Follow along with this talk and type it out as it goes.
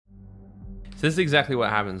So this is exactly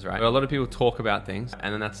what happens, right? A lot of people talk about things,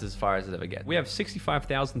 and then that's as far as it ever gets. We have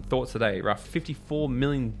 65,000 thoughts a day, roughly 54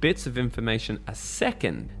 million bits of information a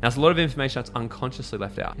second. Now, it's a lot of information that's unconsciously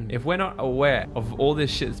left out. If we're not aware of all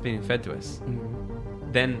this shit that's being fed to us,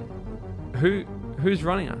 then who's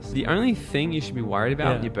running us? The only thing you should be worried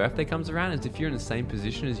about when your birthday comes around is if you're in the same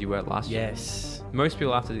position as you were last year. Yes. Most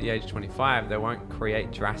people after the age of 25, they won't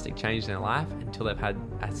create drastic change in their life until they've had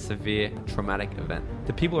a severe traumatic event.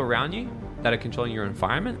 The people around you that are controlling your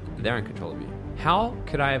environment, they're in control of you. How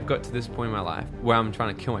could I have got to this point in my life where I'm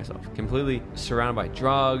trying to kill myself? Completely surrounded by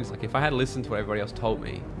drugs. Like if I had listened to what everybody else told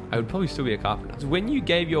me, I would probably still be a carpenter. When you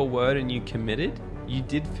gave your word and you committed, you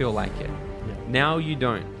did feel like it. Yeah. Now you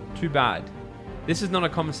don't. Too bad. This is not a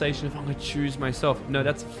conversation if I'm going to choose myself. No,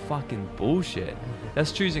 that's fucking bullshit.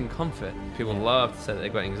 That's choosing comfort. People love to say that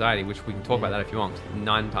they've got anxiety, which we can talk about that if you want.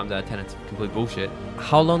 9 times out of 10, it's complete bullshit.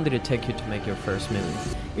 How long did it take you to make your first million?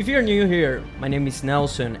 If you're new here, my name is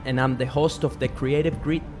Nelson, and I'm the host of the Creative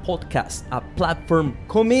Grid Podcast, a platform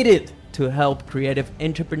committed to help creative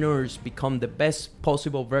entrepreneurs become the best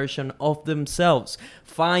possible version of themselves,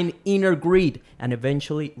 find inner grit, and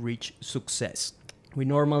eventually reach success. We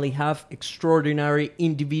normally have extraordinary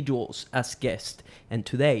individuals as guests, and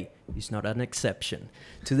today is not an exception.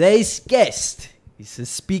 Today's guest is a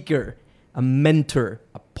speaker, a mentor,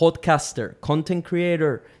 a podcaster, content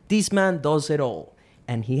creator. This man does it all,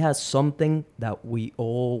 and he has something that we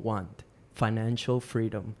all want: financial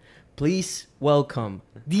freedom. Please welcome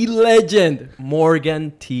the legend,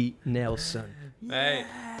 Morgan T. Nelson. Hey.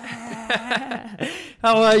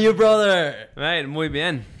 How are you, brother? Mate, muy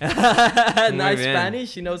bien. Nice bien.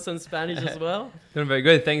 Spanish. You know some Spanish as well? Doing very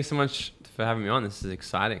good. Thank you so much for having me on. This is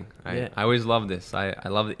exciting. I always love this. I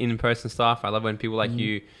love the in-person stuff. I love when people like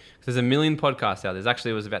you, because there's a million podcasts out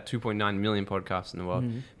there. It was about 2.9 million podcasts in the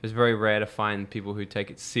world. It's very rare to find people who take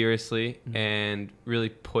it seriously and really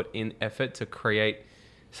put in effort to create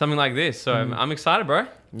something like this. So I'm excited, bro.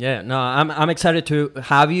 Yeah, no, I'm excited to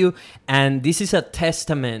have you, and this is a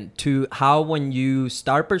testament to how when you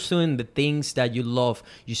start pursuing the things that you love,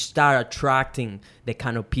 you start attracting the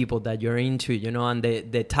kind of people that you're into, you know, and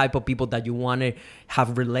the type of people that you want to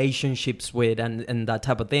have relationships with and that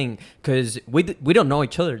type of thing, because we don't know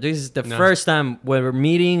each other. This is the first time we're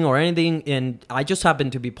meeting or anything, and I just happen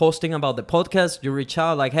to be posting about the podcast. You reach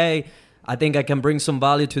out like, hey, I think I can bring some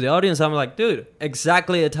value to the audience. I'm like, dude,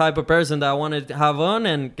 exactly the type of person that I wanted to have on.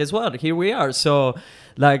 And guess what? Here we are. So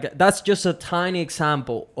like, that's just a tiny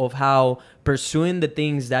example of how pursuing the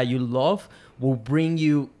things that you love will bring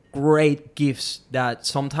you great gifts that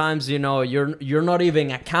sometimes, you know, you're not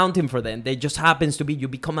even accounting for them. They just happens to be, you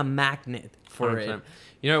become a magnet for 100%. it.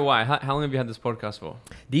 You know why? How long have you had this podcast for?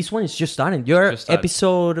 This one is just starting. You're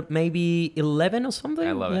episode maybe 11 or something?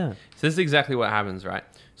 I love it. So this is exactly what happens, right?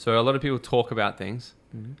 So a lot of people talk about things.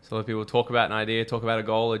 So a lot of people talk about an idea, talk about a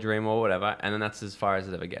goal, a dream, or whatever, and then that's as far as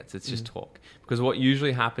it ever gets. It's just talk. Because what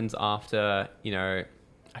usually happens after, you know,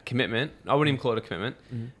 a commitment, I wouldn't even call it a commitment.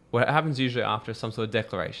 What happens usually after some sort of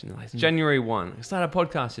declaration, like January 1, I start a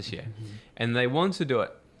podcast this year, and they want to do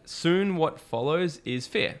it. Soon what follows is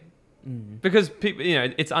fear. Because people, you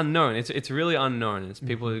know, it's unknown. It's really unknown. It's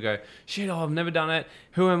people who go, shit, I've never done it.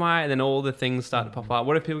 Who am I? And then all the things start to pop up.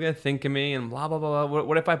 What if people going to think of me? And blah, blah, blah, blah.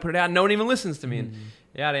 What if I put it out and no one even listens to me? And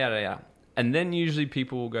yada, yada, yada. And then usually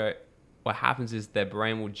people will go, what happens is their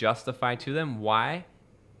brain will justify to them why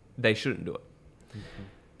they shouldn't do it.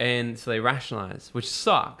 And so they rationalize, which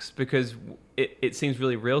sucks because it seems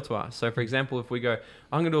really real to us. So for example, if we go,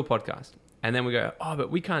 I'm going to do a podcast. And then we go, oh, but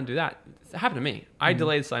we can't do that. It happened to me. I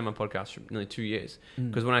delayed starting my podcast for nearly 2 years.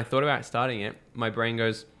 Because when I thought about starting it, my brain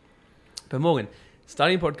goes, but Morgan,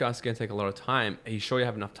 starting a podcast is going to take a lot of time. Are you sure you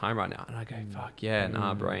have enough time right now? And I go, fuck yeah,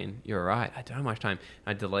 nah, brain, you're right. I don't have much time.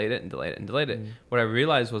 And I delayed it and delayed it and delayed it. What I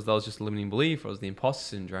realized was that was just a limiting belief. It was the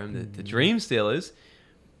imposter syndrome, the dream stealers.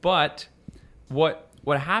 But what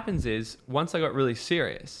happens is, once I got really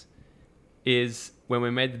serious, is when we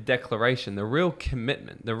made the declaration, the real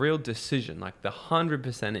commitment, the real decision, like the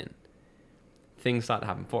 100% in, things start to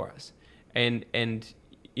happen for us. And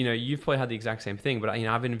you know, you've probably had the exact same thing, but you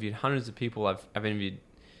know, I've interviewed hundreds of people. I've interviewed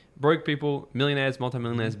broke people, millionaires,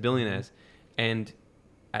 multimillionaires, billionaires, and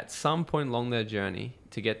at some point along their journey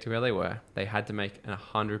to get to where they were, they had to make a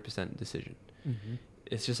 100% decision.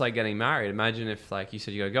 It's just like getting married. Imagine if, like you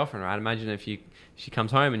said, you got a girlfriend, right? Imagine if she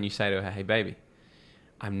comes home and you say to her, hey baby,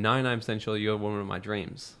 I'm 99% sure you're the woman of my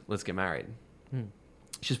dreams. Let's get married.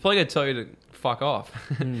 She's probably going to tell you to fuck off,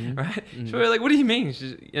 right? She'll be like, what do you mean?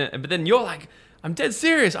 But then you're like, I'm dead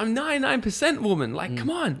serious. I'm 99% woman. Like,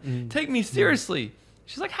 come on, take me seriously.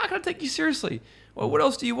 She's like, how can I take you seriously? Well, what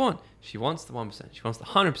else do you want? She wants the 1%. She wants the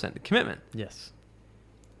 100%, the commitment. Yes.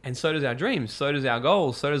 And so does our dreams. So does our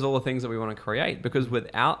goals. So does all the things that we want to create. Because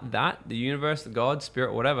without that, the universe, the God,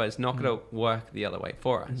 spirit, whatever, is not going to work the other way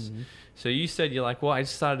for us. So you said, you're like, well, I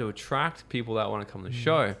just started to attract people that want to come to the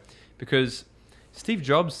show. Because Steve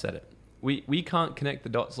Jobs said it. We can't connect the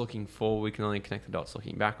dots looking forward. We can only connect the dots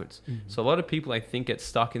looking backwards. So a lot of people, I think, get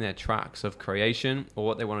stuck in their tracks of creation or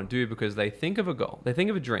what they want to do because they think of a goal. They think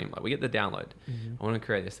of a dream. Like we get the download. I want to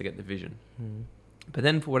create this. They get the vision. But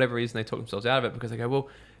then for whatever reason, they talk themselves out of it because they go, well,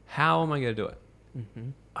 how am I going to do it?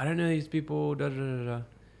 I don't know these people. Da, da, da, da.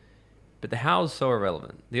 But the how is so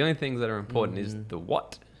irrelevant. The only things that are important is the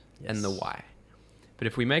what and the why. But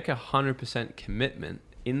if we make 100% commitment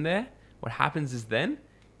in there, what happens is then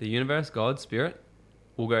the universe, God, spirit,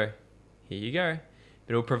 will go, here you go.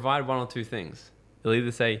 But it'll provide one or two things. It'll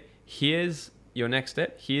either say, here's your next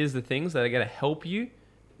step. Here's the things that are going to help you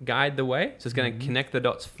guide the way. So it's going to connect the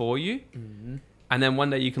dots for you. And then one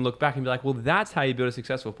day you can look back and be like, well, that's how you build a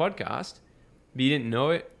successful podcast. But you didn't know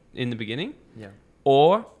it in the beginning. Yeah.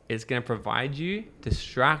 Or it's going to provide you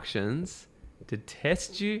distractions to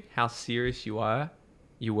test you how serious you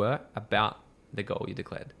were about the goal you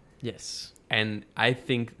declared. Yes. And I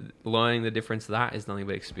think learning the difference of that is nothing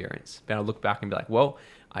but experience. But I'll look back and be like, well,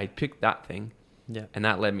 I picked that thing and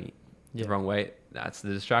that led me the wrong way. That's the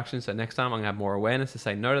distraction. So next time I'm going to have more awareness to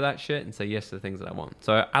say no to that shit and say yes to the things that I want.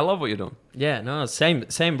 So I love what you're doing. Yeah, no, same,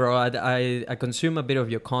 bro. I consume a bit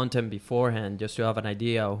of your content beforehand just to have an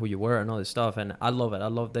idea of who you were and all this stuff. And I love it. I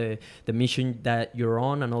love the mission that you're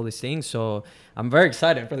on and all these things. So I'm very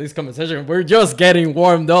excited for this conversation. We're just getting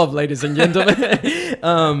warmed up, ladies and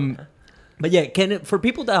gentlemen. But yeah, for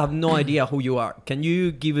people that have no idea who you are, can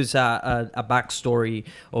you give us a backstory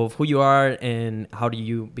of who you are and how do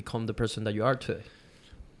you become the person that you are today?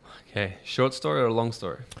 Okay, short story or long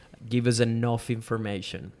story? Give us enough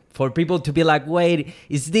information for people to be like, wait,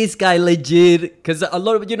 is this guy legit? Because a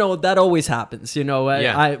lot of, that always happens,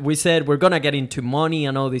 we said we're going to get into money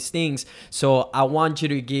and all these things. So I want you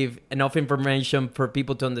to give enough information for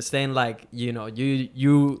people to understand, like,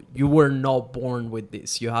 you were not born with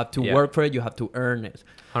this. You have to work for it. You have to earn it.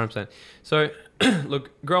 100%. So look,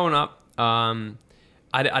 growing up,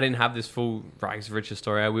 I didn't have this full rags to riches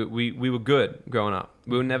story. We were good growing up.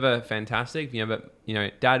 We were never fantastic, but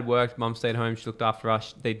Dad worked, Mum stayed home, she looked after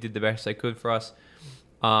us. They did the best they could for us.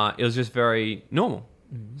 It was just very normal.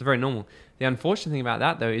 It's very normal. The unfortunate thing about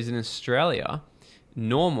that though is in Australia,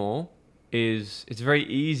 it's very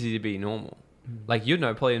easy to be normal. Like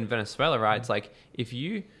probably in Venezuela, right? It's like if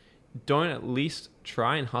you don't at least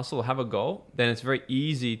try and hustle or have a goal, then it's very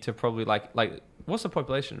easy to probably like what's the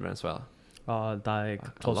population in Venezuela?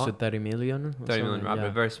 Close to 30 million. 30 million, right? But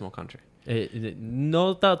a very small country.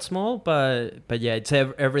 Not that small, but yeah, it's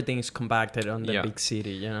everything's compacted on the big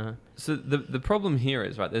city, So the problem here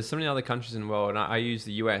is, right, there's so many other countries in the world, and I use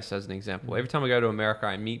the US as an example. Every time I go to America,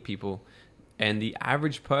 I meet people, and the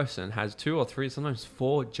average person has 2 or 3, sometimes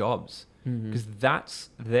 4 jobs, because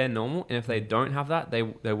that's their normal, and if they don't have that, they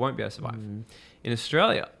won't be able to survive. In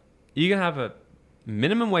Australia, you can have a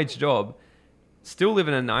minimum wage job, still live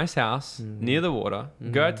in a nice house near the water,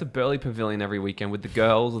 go out to Burleigh Pavilion every weekend with the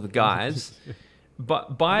girls or the guys,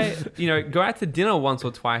 but go out to dinner once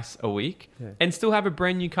or twice a week and still have a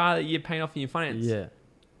brand new car that you're paying off in your finance. Yeah.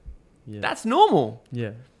 That's normal.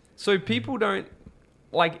 Yeah. So people don't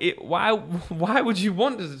like it. Why would you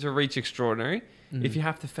want to reach extraordinary if you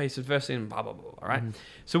have to face adversity and blah, blah, blah, right?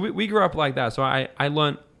 So we grew up like that. So I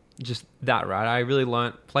learned just that, right? I really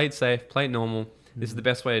learned, play it safe, play it normal. This is the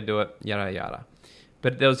best way to do it, yada, yada.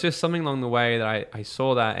 But there was just something along the way that I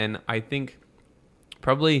saw that. And I think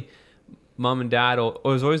probably mum and dad, or it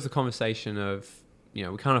was always the conversation of, we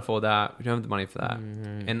can't afford that. We don't have the money for that.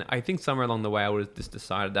 And I think somewhere along the way, I would have just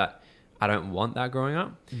decided that I don't want that growing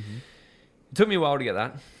up. It took me a while to get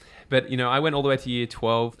that. But, I went all the way to year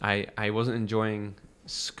 12. I wasn't enjoying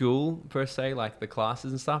school per se, like the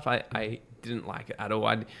classes and stuff. I didn't like it at all.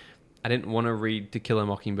 I didn't want to read To Kill a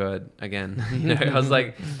Mockingbird again. I was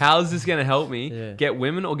like, how is this going to help me get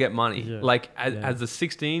women or get money? Like as a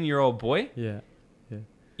 16-year-old boy, and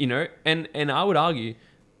I would argue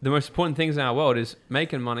the most important things in our world is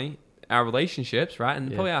making money, our relationships, right?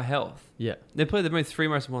 And probably our health. Yeah. They're probably the 3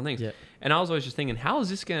 most important things. Yeah. And I was always just thinking, how is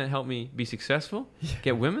this going to help me be successful,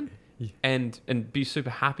 get women, and be super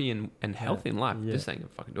happy and healthy in life? This ain't going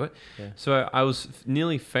to fucking do it. Yeah. So I was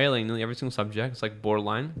nearly failing nearly every single subject. It's like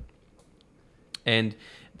borderline. And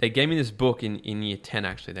they gave me this book in year 10,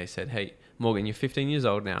 actually. They said, hey, Morgan, you're 15 years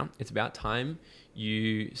old now. It's about time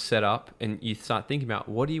you set up and you start thinking about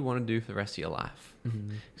what do you want to do for the rest of your life?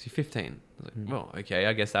 Because you're 15. I was like, well, okay,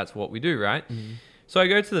 I guess that's what we do, right? So I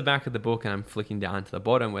go to the back of the book and I'm flicking down to the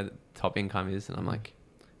bottom where the top income is, and I'm like,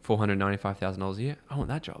 $495,000 a year. I want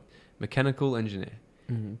that job. Mechanical engineer.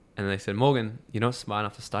 And they said, Morgan, you're not smart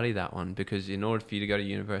enough to study that one, because in order for you to go to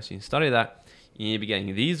university and study that, you need to be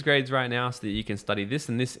getting these grades right now so that you can study this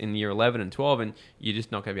and this in year 11 and 12, and you're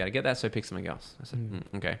just not going to be able to get that, so pick something else. I said,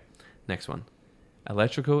 okay, next one.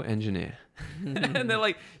 Electrical engineer. And they're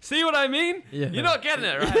like, see what I mean? Yeah. You're not getting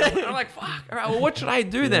it, right? I'm like, fuck, all right, well, what should I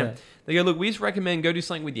do then? Yeah. They go, look, we just recommend go do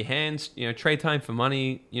something with your hands, trade time for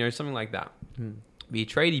money, something like that. Be a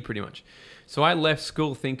tradie pretty much. So I left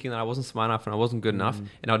school thinking that I wasn't smart enough and I wasn't good enough,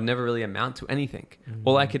 and I'd never really amount to anything.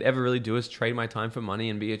 All I could ever really do is trade my time for money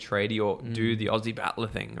and be a tradie or do the Aussie battler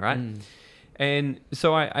thing, right? And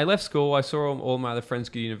so I left school. I saw all my other friends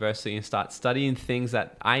go to university and start studying things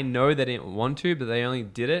that I know they didn't want to, but they only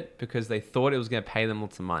did it because they thought it was going to pay them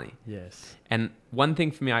lots of money. Yes. And one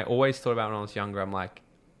thing for me, I always thought about when I was younger, I'm like,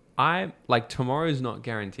 tomorrow is not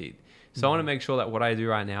guaranteed. So I want to make sure that what I do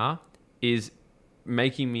right now is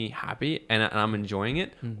making me happy and I'm enjoying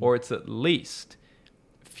it, or it's at least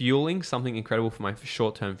fueling something incredible for my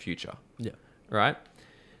short-term future. Yeah. Right?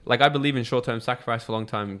 Like, I believe in short-term sacrifice for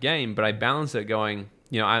long-term gain, but I balance it going,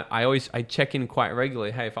 I check in quite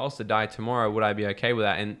regularly. Hey, if I was to die tomorrow, would I be okay with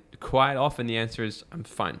that? And quite often the answer is I'm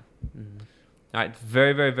fine. Right?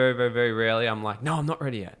 Very, very, very, very, very rarely I'm like, no, I'm not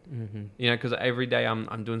ready yet. Because every day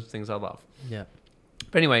I'm doing things I love. Yeah.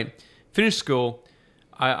 But anyway, finished school.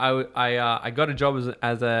 I got a job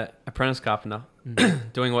as a apprentice carpenter,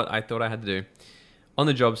 doing what I thought I had to do on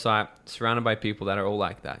the job site, surrounded by people that are all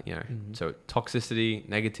like that, So toxicity,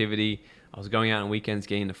 negativity. I was going out on weekends,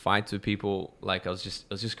 getting into fights with people. Like, it was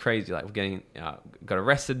just crazy. Like, got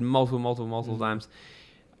arrested multiple times,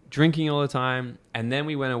 drinking all the time. And then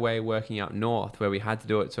we went away working up north where we had to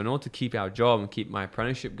do it. So in order to keep our job and keep my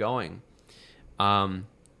apprenticeship going,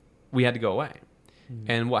 we had to go away.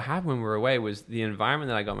 And what happened when we were away was the environment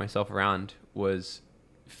that I got myself around was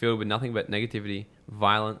filled with nothing but negativity,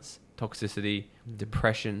 violence, toxicity,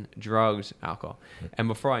 depression, drugs, alcohol. And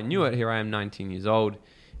before I knew it, here I am 19 years old,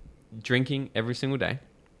 drinking every single day,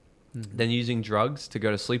 then using drugs to go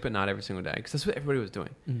to sleep at night every single day, because that's what everybody was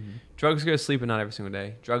doing. Drugs to go to sleep at night every single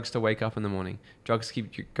day, drugs to wake up in the morning, drugs to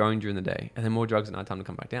keep going during the day, and then more drugs at night time to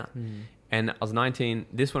come back down. And I was 19.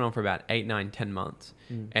 This went on for about 8, 9, 10 months.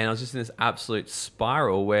 And I was just in this absolute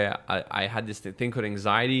spiral where I had this thing called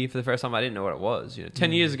anxiety for the first time. I didn't know what it was.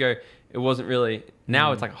 10 years ago, it wasn't really.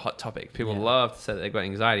 Now it's like a hot topic. People love to say that they've got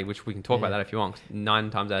anxiety, which we can talk about that if you want.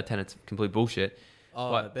 9 times out of 10, it's complete bullshit.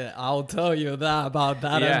 Oh, I'll tell you about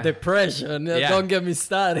that and depression. Don't get me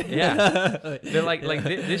started. But like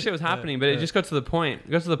this shit was happening, but it just got to the point. It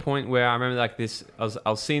got to the point where I remember like this. I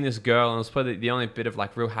was seeing this girl, and it was probably the only bit of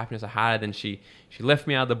like real happiness I had. And she left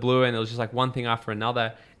me out of the blue, and it was just like one thing after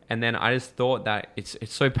another. And then I just thought that it's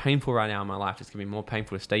so painful right now in my life. It's gonna be more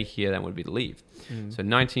painful to stay here than it would be to leave. So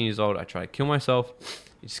 19 years old, I tried to kill myself.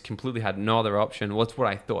 I just completely had no other option. What's what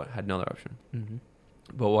I thought had no other option.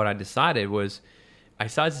 But what I decided was, I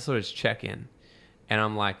started to sort of check in, and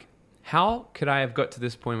I'm like, how could I have got to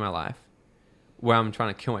this point in my life where I'm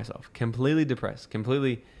trying to kill myself, completely depressed,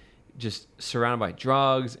 completely just surrounded by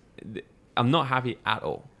drugs. I'm not happy at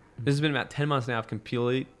all. This has been about 10 months now of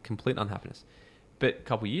complete unhappiness. But a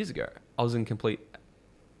couple of years ago, I was in complete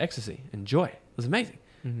ecstasy and joy. It was amazing.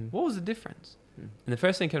 What was the difference? And the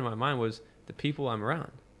first thing that came to my mind was the people I'm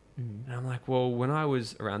around. And I'm like, well, when I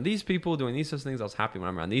was around these people doing these sorts of things, I was happy. When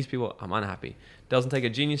I'm around these people, I'm unhappy. Doesn't take a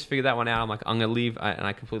genius to figure that one out. I'm like, I'm going to leave. And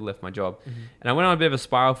I completely left my job. And I went on a bit of a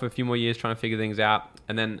spiral for a few more years trying to figure things out.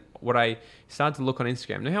 And then what I started to look on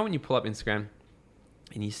Instagram. You know how when you pull up Instagram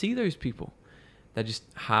and you see those people that just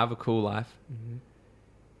have a cool life?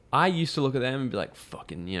 I used to look at them and be like,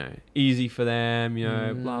 fucking, easy for them,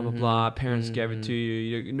 blah, blah, blah. Parents gave it to you.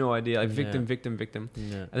 You have no idea. Like victim.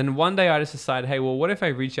 Yeah. And then one day I just decided, hey, well, what if I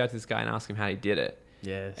reach out to this guy and ask him how he did it?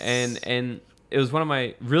 Yes. And it was one of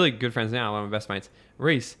my really good friends now, one of my best mates,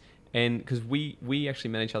 Reese. And because we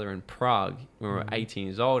actually met each other in Prague when we were 18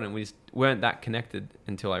 years old, and we just weren't that connected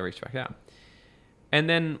until I reached back out. And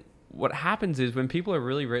then what happens is when people are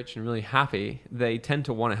really rich and really happy, they tend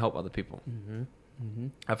to want to help other people.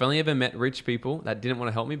 I've only ever met rich people that didn't want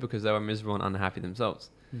to help me because they were miserable and unhappy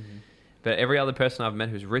themselves. But every other person I've met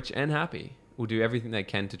who's rich and happy will do everything they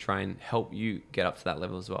can to try and help you get up to that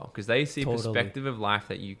level as well, because they see a perspective of life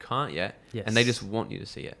that you can't yet, and they just want you to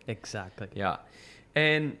see it. Exactly. Yeah.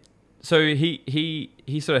 And so he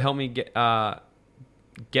sort of helped me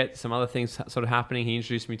get some other things sort of happening. He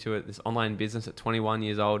introduced me to this online business at 21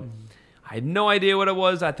 years old. I had no idea what it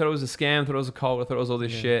was. I thought it was a scam. I thought it was a cult. I thought it was all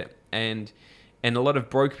this shit. And a lot of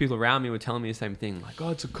broke people around me were telling me the same thing. Like, oh,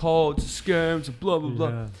 it's a cult. It's a scam. It's a blah, blah, blah.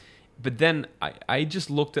 Yeah. But then I just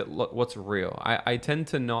looked at what's real. I tend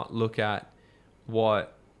to not look at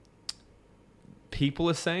what people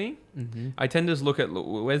are saying. I tend to just look at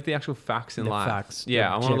where's the actual facts in life. Facts, yeah,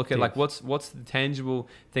 I want to look at like objective. what's the tangible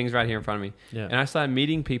things right here in front of me. Yeah. And I started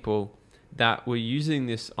meeting people that were using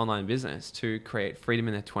this online business to create freedom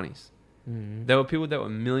in their 20s. There were people that were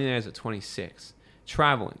millionaires at 26,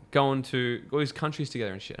 traveling, going to all these countries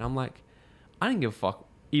together and shit. And I'm like, I didn't give a fuck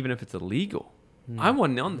even if it's illegal. I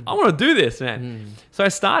want to do this, man. So I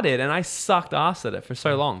started and I sucked ass at it for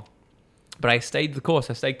so long. But I stayed the course.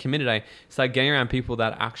 I stayed committed. I started getting around people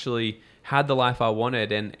that actually had the life I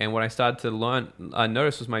wanted. And what I started to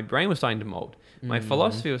notice was my brain was starting to mold. My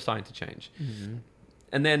philosophy was starting to change.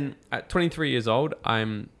 And then at 23 years old,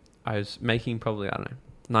 I was making probably, I don't know,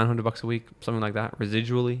 $900 a week, something like that,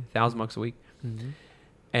 residually, $1,000 a week.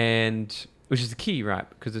 And which is the key, right?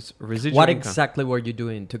 Because it's residual What income. exactly were you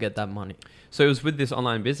doing to get that money? So it was with this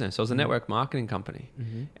online business. So it was a network marketing company.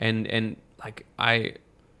 And like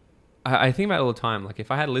I think about it all the time. Like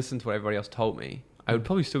if I had listened to what everybody else told me, I would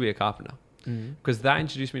probably still be a carpenter. Because that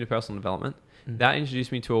introduced me to personal development. That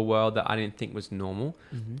introduced me to a world that I didn't think was normal.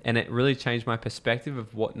 And it really changed my perspective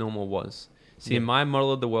of what normal was. See, in my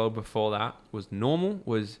model of the world before that was normal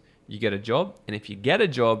was you get a job. And if you get a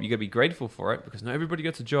job, you got to be grateful for it because not everybody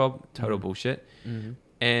gets a job. Total bullshit.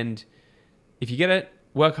 And if you get it,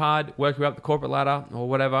 work hard, work you up the corporate ladder or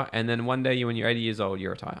whatever. And then one day when you're 80 years old, you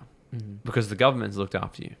retire. Because the government's looked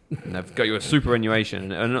after you. And they've got you a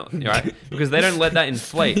superannuation, right? Because they don't let that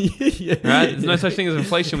inflate, right? There's no such thing as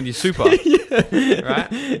inflation with your super, right?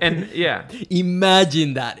 And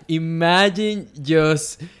Imagine that. Imagine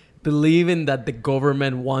just believing that the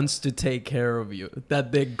government wants to take care of you,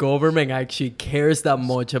 that the government actually cares that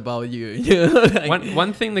much about you. You know, like,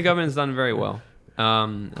 one thing the government's done very well.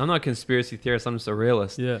 I'm not a conspiracy theorist. I'm just a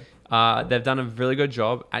realist. Yeah. They've done a really good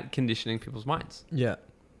job at conditioning people's minds. Yeah.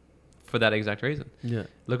 For that exact reason. Yeah.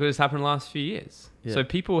 Look what has happened in the last few years. Yeah. So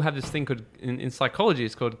people have this thing called, in psychology,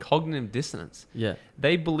 it's called cognitive dissonance. Yeah.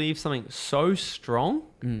 They believe something so strong,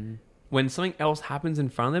 when something else happens in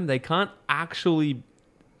front of them, they can't actually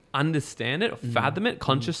understand it or fathom it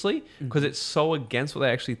consciously because it's so against what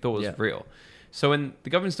they actually thought was real. So when the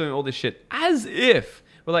government's doing all this shit, as if,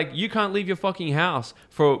 we're like, you can't leave your fucking house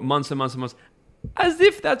for months and months and months, as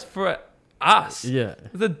if that's for us. Yeah.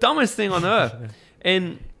 It's the dumbest thing on earth.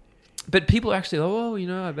 But people are actually like,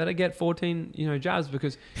 oh, I better get 14, jabs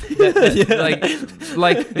because, because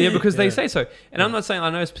they say so. And I'm not saying, I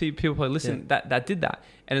know people probably listen that did that,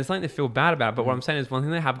 and it's something they feel bad about. But what I'm saying is, one thing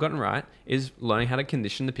they have gotten right is learning how to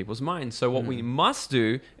condition the people's minds. So what we must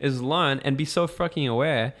do is learn and be so fucking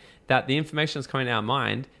aware that the information that's coming out of our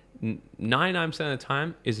mind, 99% of the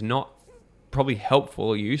time, is not probably helpful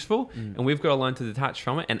or useful, and we've got to learn to detach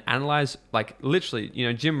from it and analyze. Like literally,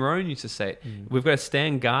 Jim Rohn used to say it. We've got to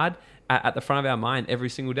stand guard at the front of our mind every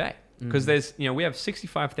single day, because there's we have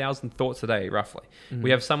 65,000 thoughts a day roughly. We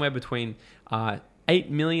have somewhere between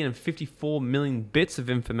 8 million and 54 million bits of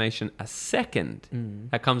information a second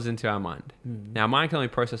that comes into our mind. Now, our mind can only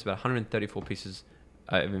process about 134 pieces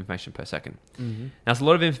of information per second. Now, it's a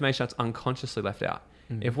lot of information that's unconsciously left out.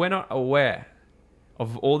 If we're not aware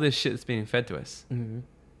of all this shit that's being fed to us,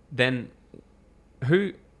 then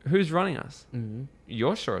who's running us?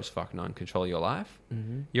 You're sure as fuck not in control of your life.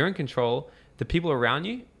 You're in control. The people around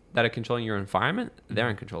you that are controlling your environment, they're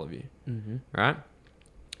in control of you, right?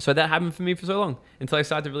 So that happened for me for so long until I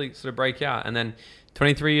started to really sort of break out. And then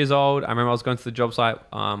 23 years old, I remember I was going to the job site.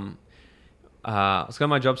 I was going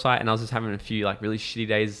to my job site and I was just having a few like really shitty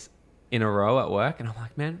days in a row at work, and I'm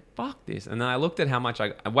like, man, fuck this. And then I looked at how much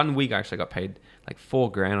one week I actually got paid like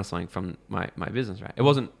 $4,000 or something from my business, right? It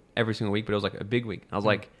wasn't every single week, but it was like a big week. I was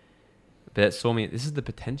like, but it saw me, this is the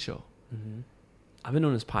potential. I've been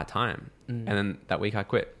doing this part-time. And then that week I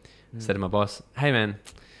quit. I said to my boss, hey man,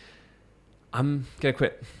 I'm gonna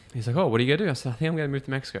quit. He's like, oh, what are you gonna do? I said, I think I'm gonna move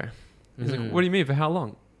to Mexico. He's like, what do you mean, for how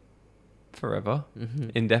long? Forever,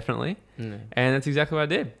 indefinitely. And that's exactly what I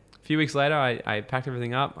did. A few weeks later, I packed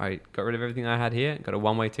everything up. I got rid of everything I had here, got a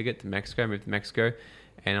one-way ticket to Mexico, moved to Mexico.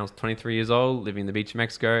 And I was 23 years old, living on the beach of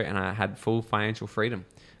Mexico, and I had full financial freedom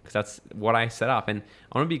because that's what I set up. And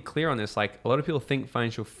I want to be clear on this. Like, a lot of people think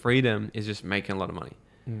financial freedom is just making a lot of money.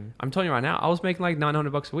 I'm telling you right now, I was making like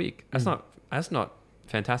 $900 a week. That's not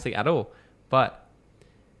fantastic at all. But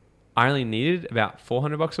I only needed about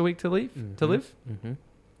 $400 a week to live. And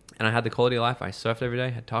I had the quality of life. I surfed every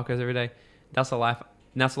day, had tacos every day. That's the life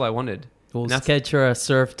And that's all I wanted. We'll And sketch or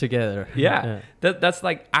surf together. Yeah. That's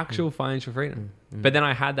like actual financial freedom. But then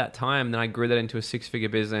I had that time, then I grew that into a 6-figure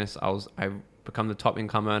business. I become the top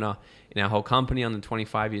income earner in our whole company under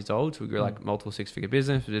 25 years old. So we grew like multiple 6-figure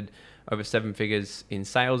business. We did over 7 figures in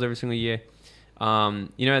sales every single year.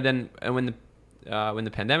 Then when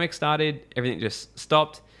the pandemic started, everything just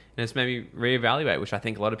stopped, and it's made me reevaluate, which I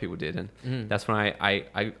think a lot of people did. And that's when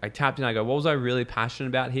I tapped in. I go, what was I really passionate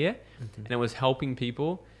about here? And it was helping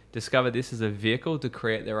people discover this as a vehicle to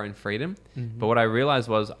create their own freedom. But what I realized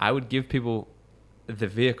was I would give people the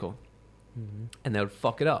vehicle and they would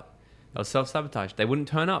fuck it up. They would self-sabotage. They wouldn't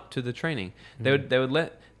turn up to the training. They would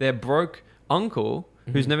let their broke uncle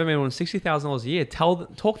who's never made more than $60,000 a year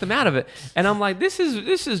talk them out of it. And I'm like, this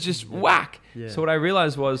is just whack. Yeah. So what I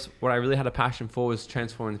realized was what I really had a passion for was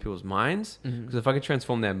transforming people's minds. Because if I could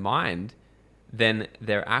transform their mind, then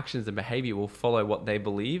their actions and behavior will follow what they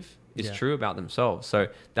believe is true about themselves. So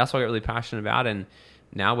that's what I got really passionate about. And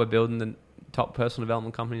now we're building the top personal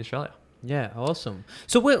development company in Australia. Yeah, awesome.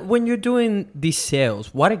 So when you're doing these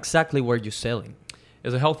sales, what exactly were you selling? It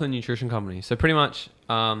was a health and nutrition company. So pretty much,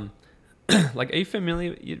 like, are you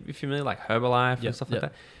familiar like Herbalife and stuff like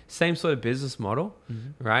that? Same sort of business model,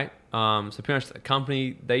 right? So pretty much the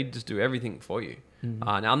company, they just do everything for you.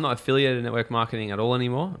 Now I'm not affiliated in network marketing at all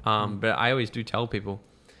anymore, but I always do tell people,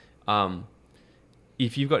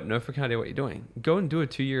 if you've got no freaking idea what you're doing, go and do a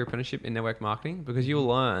 2-year apprenticeship in network marketing, because you'll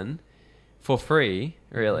learn for free,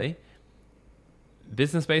 really,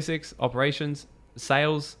 business basics, operations,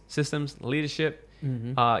 sales, systems, leadership.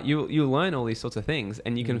 You learn all these sorts of things,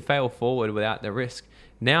 and you can fail forward without the risk.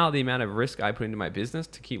 Now the amount of risk I put into my business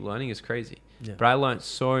to keep learning is crazy. But I learned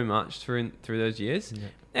so much through those years,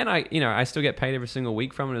 and I still get paid every single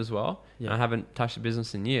week from it as well. And I haven't touched a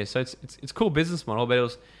business in years, so it's a cool business model. But it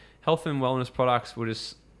was health and wellness products. We're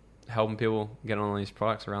just helping people get on all these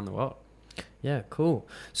products around the world. Yeah, cool.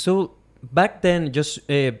 So back then, just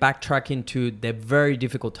backtracking to the very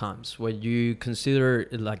difficult times when you consider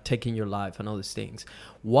like taking your life and all these things,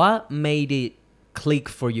 what made it click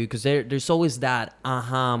for you? Because there's always that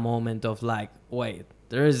aha moment of like, wait,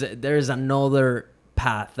 there is another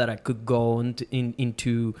path that I could go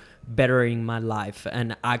into bettering my life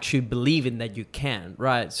and actually believing that you can,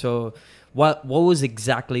 right? So what was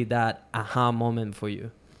exactly that aha moment for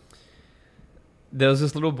you? There was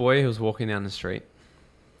this little boy who was walking down the street.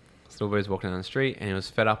 This little boy was walking down the street, and he was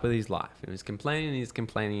fed up with his life. He was complaining, and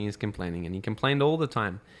and he complained all the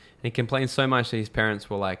time. And he complained so much that his parents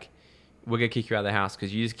were like, we're going to kick you out of the house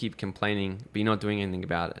because you just keep complaining, but you're not doing anything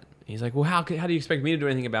about it. And he's like, well, how do you expect me to do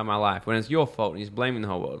anything about my life when it's your fault? And he's blaming the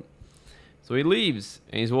whole world. So he leaves,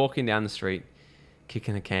 and he's walking down the street,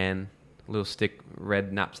 kicking a can, a little stick,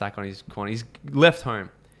 red knapsack on his corner. He's left home,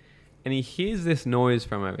 and he hears this noise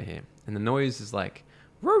from over here. And the noise is like,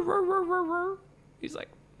 roar, roar, roar, roar, roar. He's like,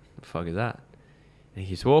 what the fuck is that? And he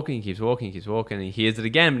keeps walking, and he hears it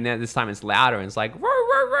again, but now this time it's louder, and it's like, roar,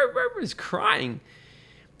 roar, roar, roar, roar. He's crying.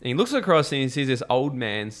 And he looks across, and he sees this old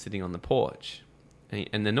man sitting on the porch.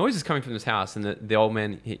 And the noise is coming from this house, and the old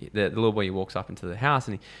man, the little boy, he walks up into the house,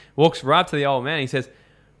 and he walks right up to the old man, and he says,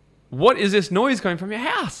 what is this noise coming from your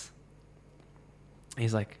house? And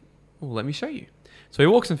he's like, well, let me show you. So he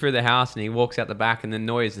walks him through the house, and he walks out the back, and the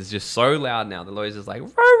noise is just so loud now. The noise is like,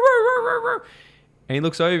 roar, roar, roar, roar, roar. And he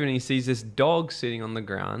looks over, and he sees this dog sitting on the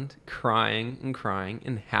ground, crying and crying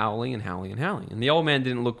and howling and howling and howling. And the old man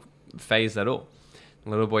didn't look fazed at all.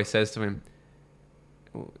 The little boy says to him,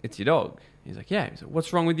 well, it's your dog. He's like, yeah. He's like,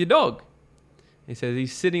 what's wrong with your dog? He says,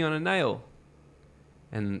 he's sitting on a nail.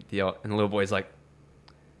 And the little boy's like,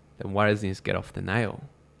 then why doesn't he just get off the nail?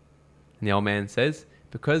 And the old man says,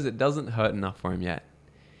 because it doesn't hurt enough for him yet.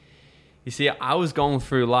 You see, I was going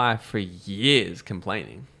through life for years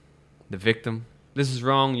complaining. The victim. This is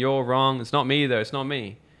wrong. You're wrong. It's not me, though. It's not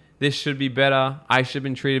me. This should be better. I should have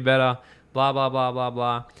been treated better. Blah, blah, blah, blah,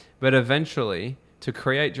 blah. But eventually, to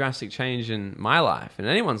create drastic change in my life, in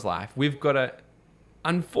anyone's life, we've got to,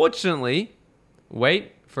 unfortunately,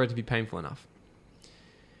 wait for it to be painful enough.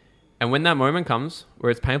 And when that moment comes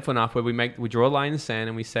where it's painful enough, where we draw a line in the sand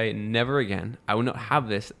and we say, never again, I will not have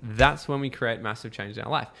this, that's when we create massive change in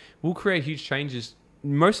our life. We'll create huge changes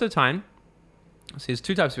most of the time. So there's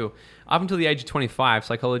two types of people. Up until the age of 25,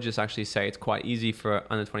 psychologists actually say it's quite easy for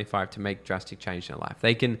under 25 to make drastic change in their life.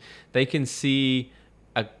 They can see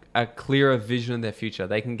a clearer vision of their future.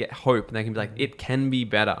 They can get hope, and they can be like, it can be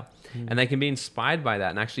better. And they can be inspired by that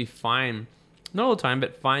and actually find, not all the time,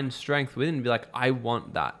 but find strength within and be like, I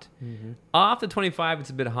want that. After 25, it's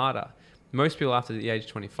a bit harder. Most people after the age of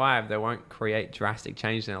 25, they won't create drastic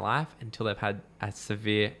change in their life until they've had a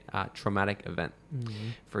severe traumatic event.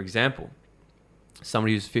 For example,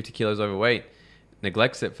 somebody who's 50 kilos overweight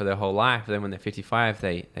neglects it for their whole life. Then when they're 55,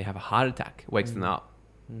 they have a heart attack, wakes them up.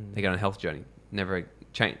 They go on a health journey, never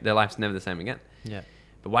change. Their life's never the same again. Yeah.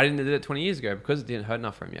 But why didn't they do it 20 years ago? Because it didn't hurt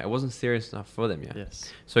enough for them yet. It wasn't serious enough for them yet.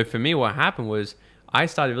 Yes. So for me, what happened was I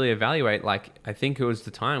started to really evaluate, like, I think it was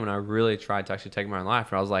the time when I really tried to actually take my own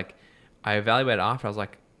life. And I was like, I evaluated after, I was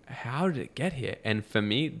like, how did it get here? And for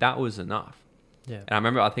me, that was enough. Yeah. And I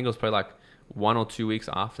remember, I think it was probably like 1 or 2 weeks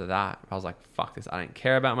after that, I was like, fuck this. I don't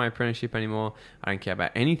care about my apprenticeship anymore. I don't care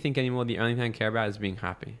about anything anymore. The only thing I care about is being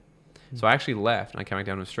happy. So I actually left and I came back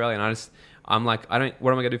down to Australia, and I'm like, what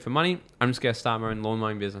am I going to do for money? I'm just going to start my own lawn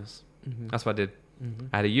mowing business. That's what I did.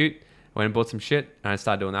 I had a ute. I went and bought some shit, and I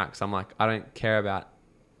started doing that because I'm like, I don't care about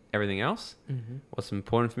everything else. What's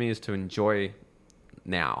important for me is to enjoy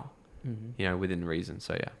now, within reason.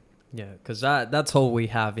 So yeah. Yeah, because that's all we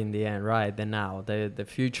have in the end, right? The now. The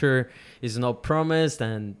future is not promised,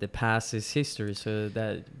 and the past is history. So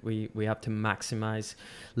that we have to maximize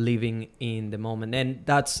living in the moment. And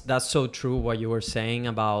that's so true what you were saying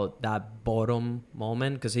about that bottom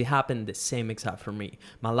moment, because it happened the same exact for me.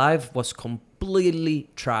 My life was completely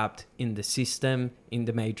trapped in the system, in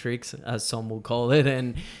the matrix, as some will call it.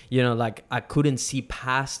 And, like I couldn't see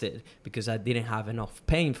past it because I didn't have enough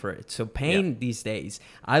pain for it. So pain these days,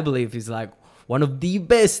 I believe, is like one of the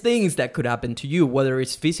best things that could happen to you, whether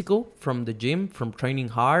it's physical from the gym, from training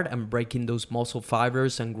hard and breaking those muscle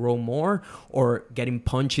fibers and grow more, or getting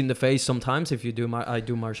punched in the face sometimes. If you do, I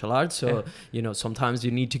do martial arts. So, sometimes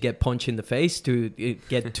you need to get punched in the face to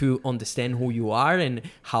get to understand who you are and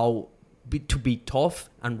how to be tough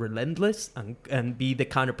and relentless and be the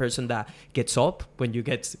kind of person that gets up when you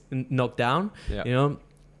get knocked down.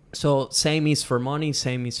 So same is for money,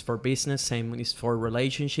 same is for business, same is for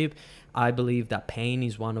relationship. I believe that pain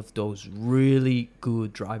is one of those really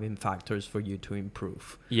good driving factors for you to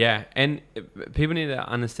improve. Yeah, and people need to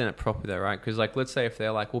understand it properly though, right? Because like, let's say if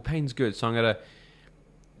they're like, well, pain's good, so I'm going to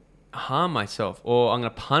harm myself or I'm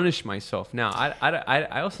going to punish myself. Now,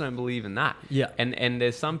 I also don't believe in that. Yeah. And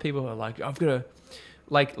there's some people who are like, I've got to,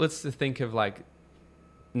 like, let's just think of like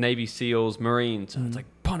Navy SEALs, Marines. It's like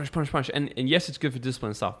punish. And yes, it's good for discipline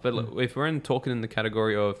and stuff. But if we're talking in the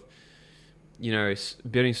category of,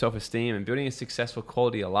 building self-esteem and building a successful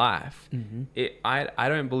quality of life, I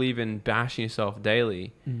don't believe in bashing yourself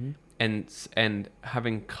daily and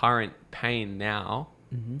having current pain now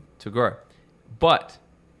to grow. But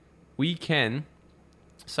we can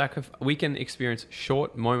experience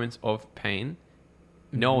short moments of pain,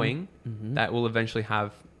 knowing that we'll eventually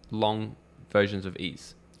have long versions of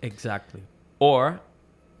ease. Exactly. Or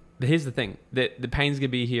here's the thing: the pain's gonna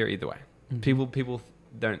be here either way. People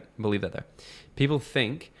don't believe that though. People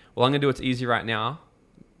think, well, I'm gonna do what's easy right now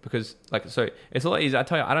because, like, so it's a lot easier. I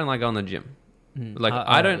tell you, I don't like going to the gym. Like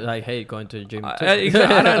I hate going to the gym too.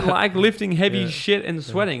 Exactly. I don't like lifting heavy shit and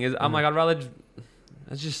sweating. I'm like, I'd rather.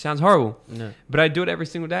 That just sounds horrible. No. But I do it every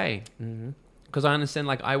single day because I understand,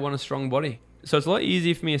 like, I want a strong body. So it's a lot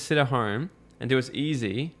easier for me to sit at home and do what's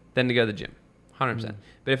easy than to go to the gym. 100%.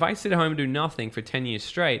 But if I sit at home and do nothing for 10 years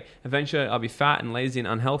straight, eventually I'll be fat and lazy and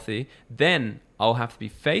unhealthy. Then I'll have to be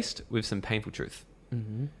faced with some painful truth.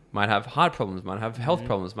 Might have heart problems, might have health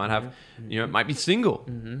problems, might have, might be single,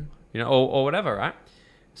 or whatever, right?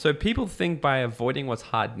 So people think by avoiding what's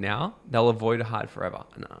hard now, they'll avoid it hard forever.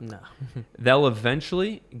 No. They'll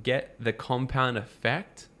eventually get the compound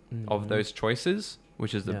effect of those choices,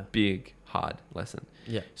 which is the big, hard lesson.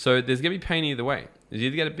 Yeah. So there's going to be pain either way. There's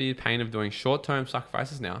either going to be pain of doing short-term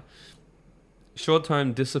sacrifices now,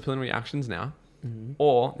 short-term disciplinary actions now,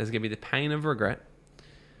 or there's going to be the pain of regret,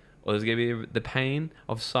 or there's going to be the pain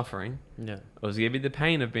of suffering, or there's going to be the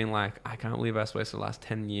pain of being like, I can't believe I wasted the last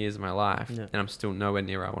 10 years of my life and I'm still nowhere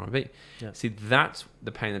near where I want to be. See, that's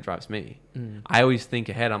the pain that drives me. I always think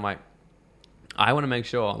ahead. I'm like, I want to make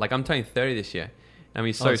sure, like, I'm turning 30 this year. I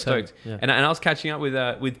mean, stoked. And I was catching up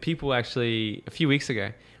with people actually a few weeks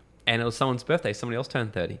ago, and it was someone's birthday. Somebody else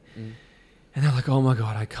turned 30. And they're like, oh my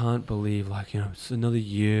God, I can't believe, like, it's another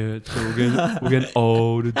year. So we're getting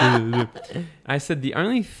old. I said, the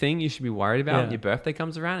only thing you should be worried about when your birthday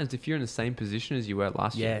comes around is if you're in the same position as you were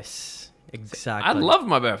last year. Yes, exactly. I love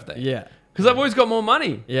my birthday. Yeah. Because I've always got more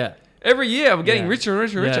money. Yeah. Every year I'm getting richer and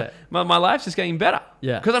richer and richer. My life's just getting better.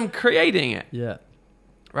 Yeah. Because I'm creating it. Yeah.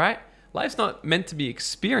 Right? Life's not meant to be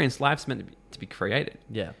experienced. Life's meant to be created.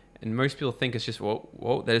 Yeah. And most people think it's just,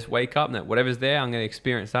 well, they just wake up and whatever's there, I'm going to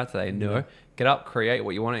experience that today. No. Get up, create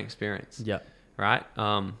what you want to experience. Yeah. right?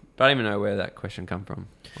 But I don't even know where that question come from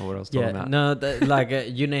or what I was talking about. No,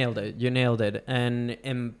 you nailed it. You nailed it.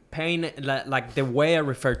 And pain, like the way I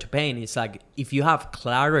refer to pain is like if you have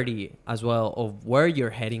clarity as well of where you're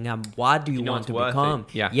heading and what do you want to become.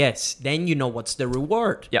 Yeah. Yes, then you know what's the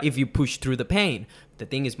reward Yep. if you push through the pain. The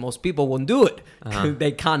thing is, most people won't do it.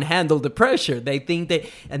 They can't handle the pressure. They think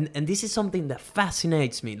and this is something that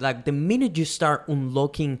fascinates me. Like the minute you start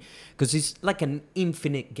unlocking, because it's like an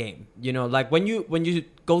infinite game. You know, like when you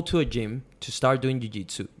go to a gym to start doing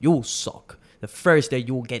jiu-jitsu, you will suck. The first day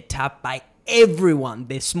you will get tapped by everyone.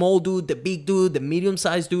 The small dude, the big dude, the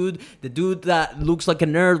medium-sized dude, the dude that looks like a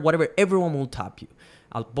nerd, whatever. Everyone will tap you.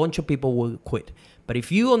 A bunch of people will quit. But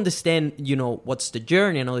if you understand, you know, what's the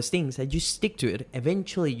journey and all these things, and you stick to it,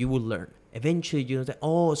 eventually you will learn. Eventually you know that,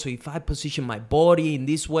 oh, so if I position my body in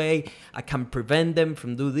this way, I can prevent them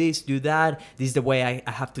from do this, do that. This is the way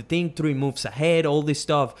I have to think, 3 moves ahead, all this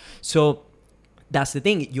stuff. So that's the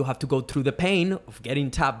thing. You have to go through the pain of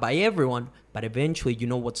getting tapped by everyone, but eventually you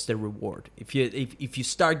know what's the reward. If you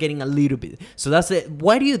start getting a little bit. So that's it.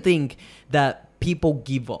 Why do you think that people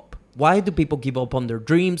give up? Why do people give up on their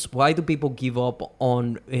dreams? Why do people give up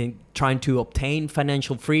on trying to obtain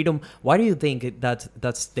financial freedom? Why do you think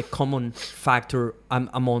that's the common factor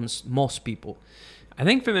amongst most people? I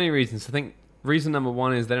think for many reasons. I think reason number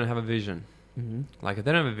one is they don't have a vision. Mm-hmm. Like if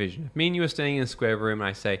they don't have a vision. If me and you are standing in a square room and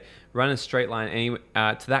I say, run a straight line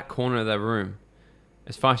to that corner of the room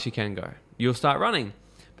as fast as you can go, you'll start running.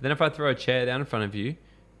 But then if I throw a chair down in front of you,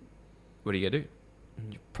 what are you going to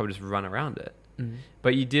do? You probably just run around it. Mm-hmm.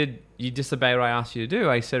 But you disobeyed what I asked you to do.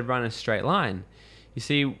 I said run a straight line. You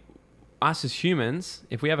see, us as humans,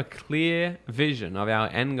 if we have a clear vision of our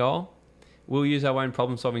end goal, we'll use our own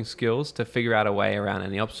problem-solving skills to figure out a way around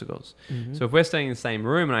any obstacles. Mm-hmm. So if we're staying in the same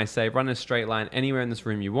room and I say run a straight line anywhere in this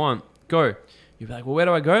room you want, go. You'll be like, well, where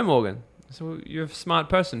do I go, Morgan? So well, you're a smart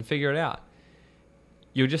person. Figure it out.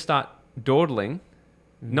 You'll just start dawdling,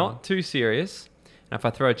 not too serious. And if I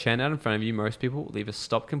throw a chair out in front of you, most people will either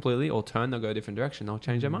stop completely or turn, they'll go a different direction. They'll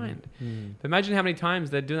change their mind. But imagine how many times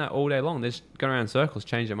they're doing that all day long. They're just going around in circles,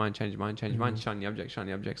 change their mind, change their mind, change their mind, shiny object,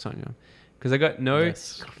 shiny object, shiny object. Because they got no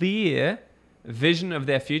clear vision of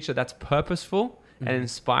their future that's purposeful and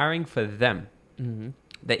inspiring for them.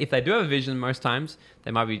 That if they do have a vision, most times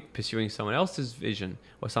they might be pursuing someone else's vision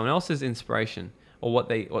or someone else's inspiration or what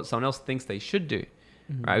someone else thinks they should do.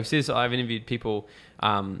 Right? I've interviewed people,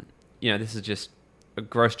 this is just a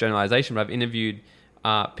gross generalization, but I've interviewed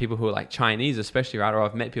people who are like Chinese especially, right? Or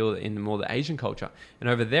I've met people in more the Asian culture. And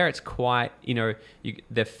over there it's quite,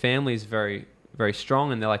 their family is very, very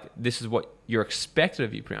strong and they're like, this is what you're expected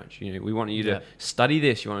of you pretty much. We want you to study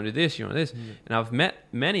this, you want to do this, you want to do this. And I've met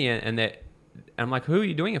many and I'm like, who are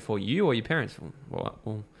you doing it for? You or your parents?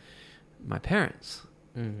 Well, my parents.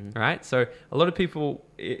 Right? So a lot of people,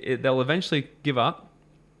 they'll eventually give up.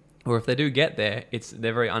 Or if they do get there,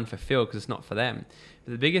 they're very unfulfilled because it's not for them.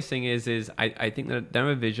 But the biggest thing is I think that they don't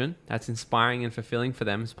have a vision that's inspiring and fulfilling for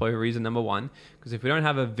them. It's probably reason number one. Because if we don't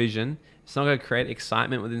have a vision, it's not going to create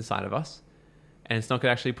excitement within inside of us. And it's not going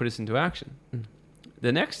to actually put us into action.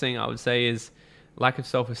 The next thing I would say is lack of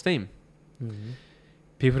self-esteem.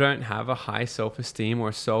 People don't have a high self-esteem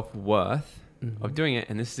or self-worth of doing it.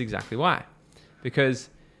 And this is exactly why.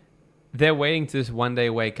 Because they're waiting to just one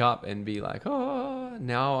day wake up and be like, oh,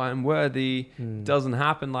 now I'm worthy. Doesn't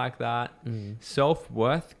happen like that.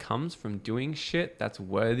 Self-worth comes from doing shit that's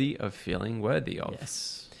worthy of feeling worthy of.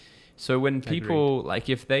 Yes. So when people, like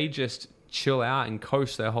if they just chill out and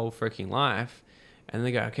coast their whole freaking life and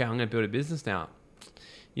they go, okay, I'm going to build a business now.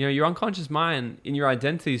 Your unconscious mind in your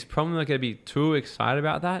identity is probably not going to be too excited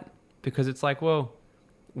about that because it's like, well,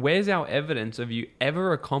 where's our evidence of you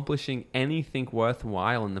ever accomplishing anything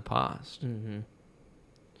worthwhile in the past?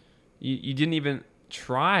 You didn't even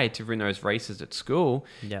try to win those races at school.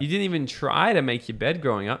 You didn't even try to make your bed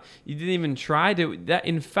growing up. You didn't even try to that.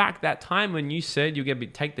 In fact, that time when you said you're going to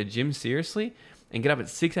take the gym seriously and get up at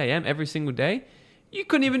 6 a.m. every single day, you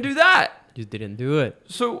couldn't even do that. You didn't do it.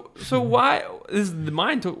 So why this is the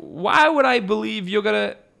mind talk? Why would I believe you're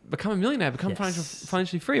going to become a millionaire, become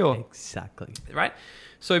financially free, or exactly right?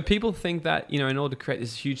 So people think that, in order to create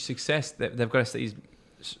this huge success, that they've got to set these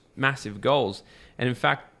massive goals. And in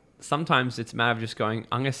fact, sometimes it's a matter of just going,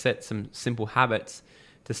 I'm going to set some simple habits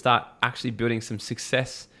to start actually building some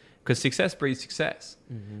success, because success breeds success.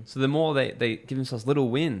 So the more they give themselves little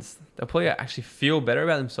wins, they'll probably actually feel better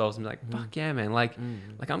about themselves and be like, fuck yeah, man. Like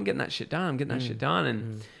I'm getting that shit done. I'm getting that shit done.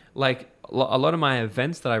 And like a lot of my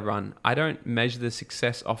events that I run, I don't measure the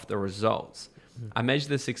success off the results. I measure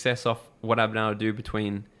the success off what I've been able to do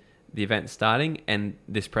between the event starting and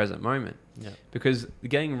this present moment. Yeah. Because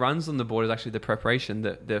getting runs on the board is actually the preparation,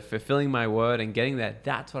 the fulfilling my word and getting there.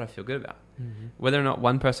 That's what I feel good about. Mm-hmm. Whether or not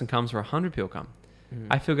one person comes or 100 people come,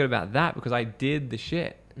 I feel good about that because I did the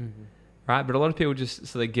shit. Mm-hmm. Right? But a lot of people just,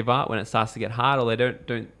 so they give up when it starts to get hard, or they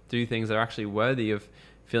don't do things that are actually worthy of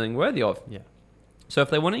feeling worthy of. Yeah. So if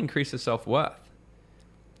they want to increase their self-worth,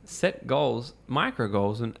 set goals, micro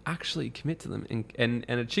goals, and actually commit to them and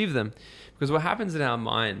achieve them. Because what happens in our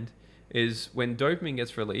mind is when dopamine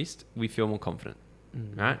gets released, we feel more confident,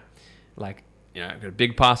 right? Like, you know, I've got a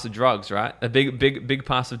big pass of drugs, right? A big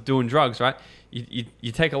pass of doing drugs, right?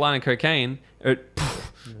 You take a line of cocaine,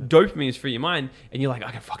 dopamine is through your mind, and you're like,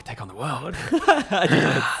 I can fucking take on the world.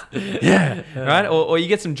 Yeah, right? Or you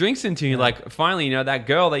get some drinks into you, like, finally, you know, that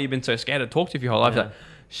girl that you've been so scared to talk to for your whole life, like,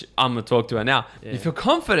 I'm going to talk to her now. You feel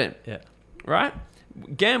confident, right?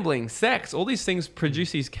 Gambling, sex, all these things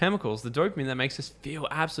produce these chemicals, the dopamine that makes us feel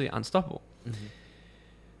absolutely unstoppable. Mm-hmm.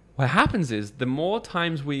 What happens is the more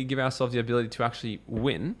times we give ourselves the ability to actually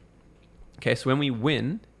win, okay, so when we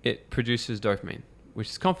win, it produces dopamine, which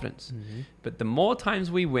is confidence. Mm-hmm. But the more times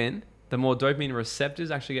we win, the more dopamine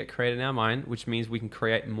receptors actually get created in our mind, which means we can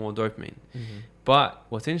create more dopamine. Mm-hmm. But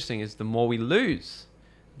what's interesting is the more we lose,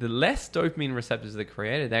 the less dopamine receptors that are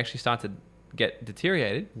created, they actually start to get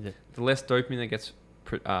deteriorated, the less dopamine that gets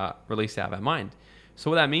released out of our mind. So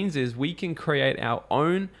what that means is we can create our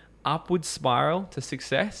own upward spiral to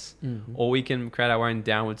success, or we can create our own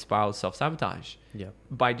downward spiral of self-sabotage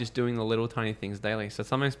by just doing the little tiny things daily. So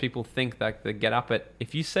sometimes people think that they get up at,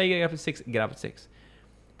 if you say get up at 6, get up at 6.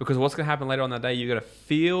 Because what's going to happen later on that day, you're going to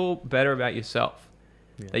feel better about yourself.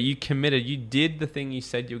 That you committed, you did the thing you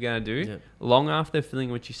said you were going to do long after the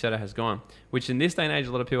feeling which you said it has gone. Which in this day and age,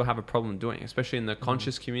 a lot of people have a problem doing, especially in the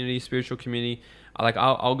conscious community, spiritual community. Like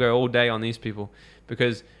I'll go all day on these people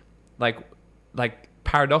because like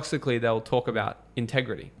paradoxically, they'll talk about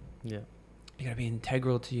integrity. Yeah. You got to be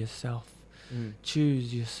integral to yourself.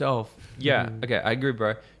 Choose yourself. Yeah. Okay. I agree,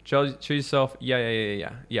 bro. Choose yourself.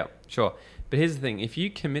 Yeah. Sure. But here's the thing. If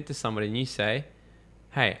you commit to somebody and you say,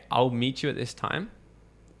 hey, I'll meet you at this time,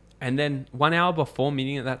 and then 1 hour before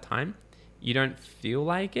meeting at that time, you don't feel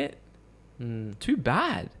like it, too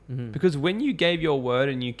bad. Because when you gave your word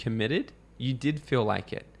and you committed, you did feel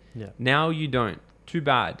like it. Now you don't. Too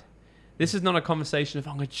bad. This is not a conversation of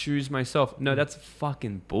I'm going to choose myself. No, that's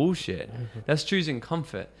fucking bullshit. That's choosing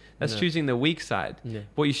comfort. That's choosing the weak side.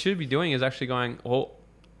 What you should be doing is actually going, well,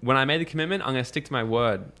 when I made the commitment, I'm going to stick to my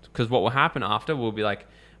word. Because what will happen after will be like,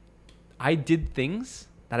 I did things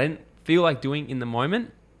that I didn't feel like doing in the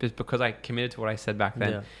moment, just because I committed to what I said back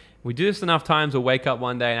then. We do this enough times, we'll wake up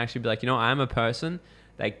one day and actually be like, you know, I'm a person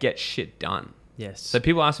that gets shit done. Yes. So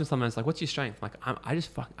people ask me sometimes like, what's your strength? I'm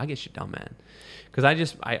like, I get shit done, man. Because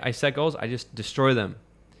I set goals, I just destroy them.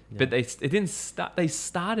 But it didn't start. They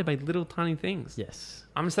started by little tiny things. Yes.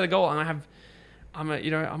 I'm gonna set a goal. I'm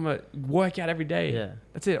gonna work out every day. Yeah.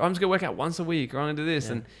 That's it. I'm just gonna work out once a week, or I'm gonna do this,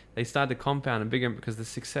 and they start to compound and bigger because the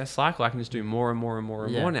success cycle. I can just do more and more and more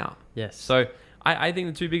and more now. Yes. So I think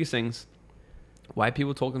the two biggest things why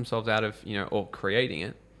people talk themselves out of or creating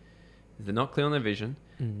it is they're not clear on their vision.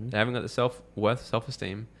 They haven't got the self-worth,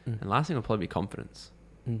 self-esteem, and last thing will probably be confidence.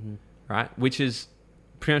 Right? Which is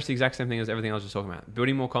pretty much the exact same thing as everything I was just talking about.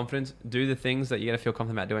 Building more confidence, do the things that you got to feel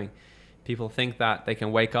confident about doing. People think that they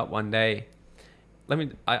can wake up one day.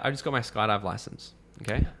 I just got my skydive license.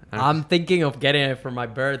 Okay. I'm thinking of getting it for my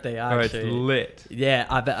birthday. Actually, it's lit. Yeah,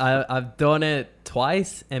 I've done it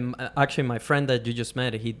twice, and actually, my friend that you just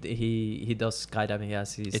met, he does skydiving. He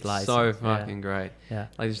has his license. It's so fucking great. Yeah.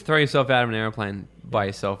 Like just throw yourself out of an airplane by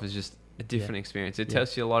yourself is just a different experience. It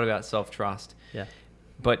tells you a lot about self-trust. Yeah.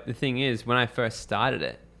 But the thing is, when I first started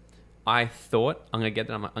it, I thought I'm gonna get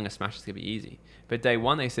that. I'm gonna smash. It's gonna be easy. But day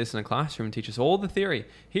one, they sit us in a classroom and teach us all the theory.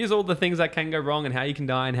 Here's all the things that can go wrong and how you can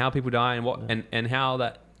die and how people die and what and how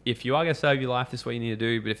that if you are going to save your life, this is what you need to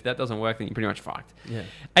do. But if that doesn't work, then you're pretty much fucked. Yeah.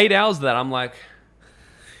 8 hours of that, I'm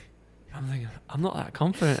thinking, I'm not that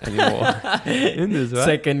confident anymore in this, right?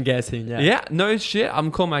 Second guessing, Yeah, no shit.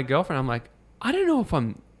 I'm calling my girlfriend. I'm like, I don't know if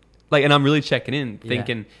I'm like, and I'm really checking in,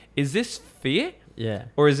 thinking, is this fear? Yeah.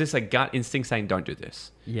 Or is this a gut instinct saying, don't do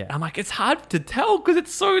this? Yeah. And I'm like, it's hard to tell because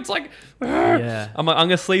it's like, yeah. I'm like, I'm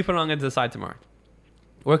going to sleep and I'm going to decide tomorrow.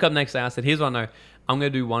 Woke up next day. I said, here's what I know. I'm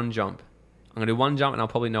going to do one jump. I'm going to do one jump and I'll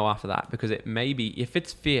probably know after that because it may be, if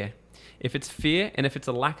it's fear and if it's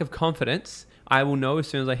a lack of confidence, I will know as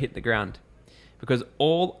soon as I hit the ground. Because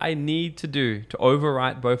all I need to do to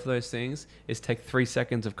overwrite both of those things is take 3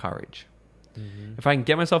 seconds of courage. Mm-hmm. If I can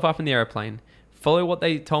get myself up in the airplane, follow what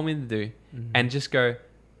they told me to do, and just go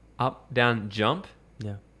up, down, jump.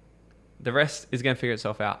 Yeah. The rest is going to figure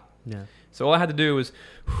itself out. Yeah. So all I had to do was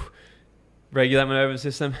Regulate my nervous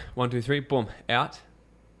system. 1, 2, 3, boom, out.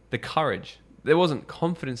 The courage. There wasn't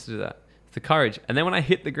confidence to do that. The courage. And then when I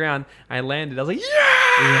hit the ground, I landed. I was like,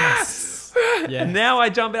 yes! Yeah. And now I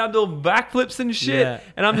jump out doing backflips and shit. Yeah.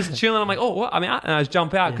 And I'm just chilling. I'm like, oh, what? I'm out. And I just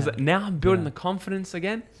jump out because now I'm building the confidence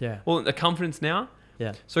again. Yeah. Well, the confidence now.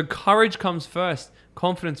 Yeah. So courage comes first.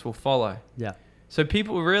 Confidence will follow. Yeah. So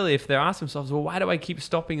people really, if they ask themselves, well, why do I keep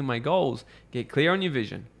stopping in my goals? Get clear on your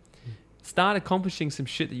vision. Start accomplishing some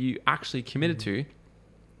shit that you actually committed to,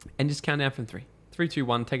 and just count down from 3. 3, 2,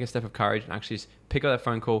 1, take a step of courage and actually just pick up that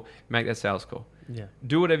phone call, make that sales call. Yeah.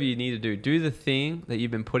 Do whatever you need to do. Do the thing that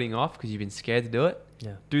you've been putting off because you've been scared to do it.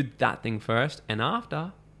 Yeah. Do that thing first, and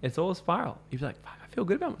after, it's all a spiral. You'll be like, I feel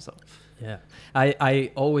good about myself. Yeah.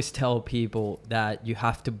 I always tell people that you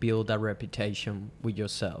have to build a reputation with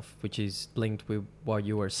yourself, which is linked with what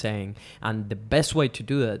you were saying. And the best way to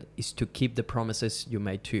do that is to keep the promises you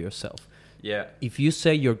made to yourself. Yeah. If you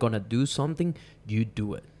say you're going to do something, you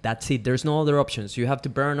do it. That's it. There's no other options. You have to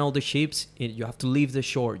burn all the ships. You have to leave the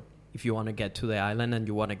shore if you want to get to the island and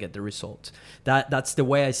you want to get the results. That's the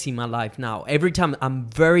way I see my life now. Every time I'm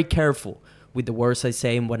very careful with the words I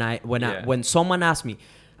say. And when someone asks me,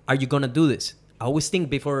 are you going to do this? I always think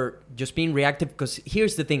before just being reactive, because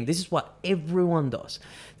here's the thing. This is what everyone does.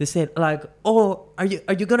 They say like, oh, are you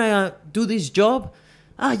going to do this job?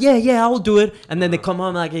 Yeah, I'll do it. And then they come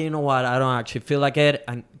home like, hey, you know what? I don't actually feel like it.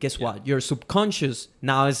 And guess what? Your subconscious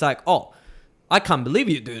now is like, oh, I can't believe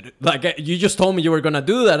you, dude. Like, you just told me you were going to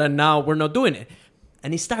do that and now we're not doing it.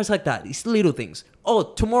 And it starts like that. It's little things. Oh,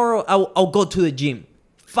 tomorrow I'll go to the gym.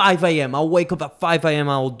 5 a.m. I'll wake up at 5 a.m.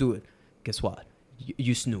 I'll do it. Guess what?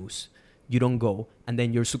 You snooze. You don't go. And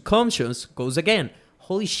then your subconscious goes again.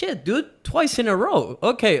 Holy shit, dude. Twice in a row.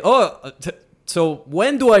 Okay. So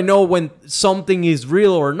when do I know when something is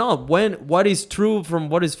real or not? What is true from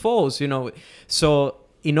what is false? So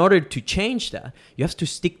in order to change that, you have to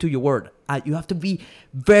stick to your word. You have to be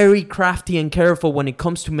very crafty and careful when it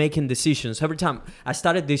comes to making decisions. Every time I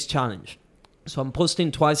started this challenge, so I'm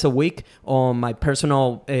posting twice a week on my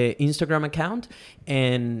personal Instagram account,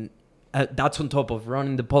 and that's on top of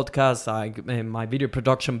running the podcast, my video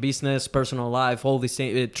production business, personal life, all this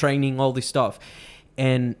training, all this stuff.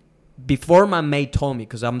 And before my mate told me,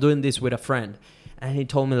 because I'm doing this with a friend, and he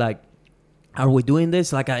told me like, are we doing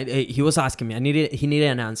this? Like he was asking me, he needed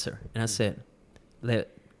an answer. And I said,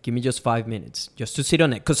 give me just 5 minutes just to sit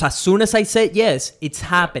on it. Because as soon as I say yes, it's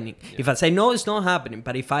happening. Yeah. If I say no, it's not happening.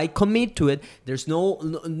 But if I commit to it, there's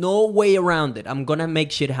no way around it. I'm going to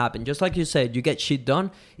make shit happen. Just like you said, you get shit done.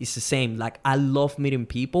 It's the same. Like I love meeting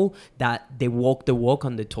people that they walk the walk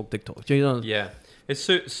and they talk the talk. Yeah. It's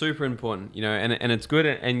super important, and it's good,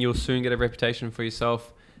 and you'll soon get a reputation for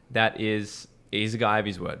yourself that he's a guy of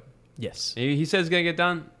his word. Yes. He says it's going to get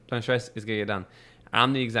done. Don't stress. It's going to get done.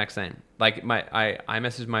 I'm the exact same. Like I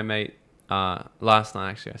messaged my mate last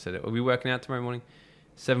night, actually. I said, are we working out tomorrow morning?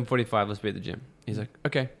 7:45, let's be at the gym. He's like,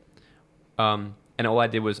 okay. And all I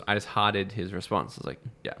did was I just hearted his response. I was like,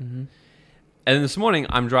 yeah. Mm-hmm. And then this morning,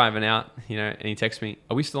 I'm driving out, and he texts me,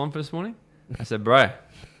 are we still on for this morning? I said, bro,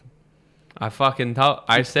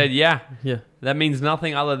 I said, yeah. Yeah. That means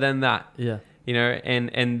nothing other than that. Yeah.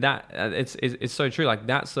 And that it's so true. Like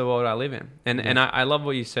that's the world I live in. And I love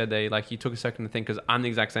what you said there. Like you took a second to think, because I'm the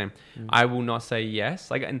exact same. I will not say yes.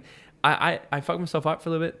 Like, and I fucked myself up for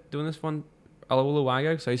a little bit doing this one a little while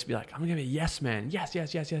ago. So I used to be like, I'm gonna be a yes man. Yes. And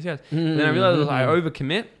then I realized I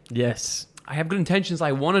overcommit. Yes. I have good intentions.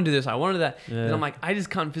 I want to do this. I want to do that. Yeah. And I'm like, I just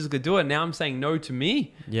can't physically do it. Now I'm saying no to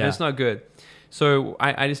me. Yeah. And it's not good. So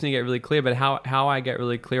I just need to get really clear. But how I get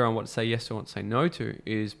really clear on what to say yes to and what to say no to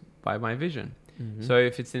is by my vision. Mm-hmm. So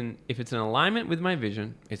if it's in alignment with my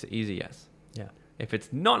vision, it's an easy yes. Yeah. If it's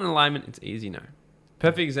not in alignment, it's easy no.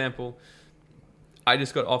 Perfect example. I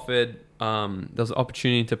just got offered. There was an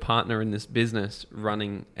opportunity to partner in this business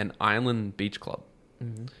running an island beach club.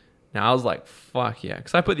 Mm-hmm. Now I was like, fuck yeah,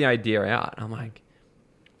 because I put the idea out. I'm like,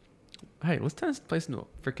 hey, let's turn this place into a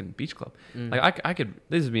freaking beach club. Mm. Like I could.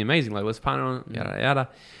 This would be amazing. Like let's partner on yada yada.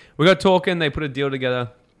 We got talking. They put a deal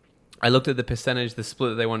together. I looked at the percentage, the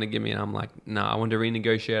split that they wanted to give me, and I'm like, no, I want to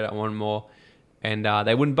renegotiate it. I want more. And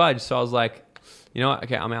they wouldn't budge. So I was like, you know what?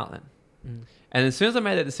 Okay, I'm out then. Mm. And as soon as I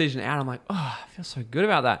made that decision out, I'm like, oh, I feel so good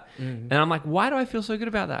about that. Mm. And I'm like, why do I feel so good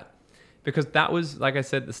about that? Because that was, like I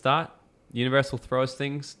said at the start, Universal throws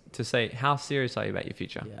things to say, how serious are you about your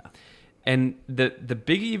future? Yeah. And the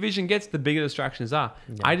bigger your vision gets, the bigger distractions are.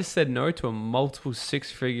 Yeah. I just said no to a multiple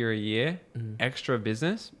 6-figure a year extra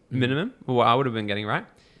business minimum, what I would have been getting, right?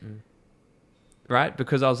 Right?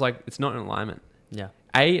 Because I was like, it's not in alignment. Yeah.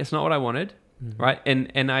 It's not what I wanted, right?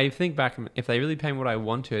 And I think back, if they really paid me what I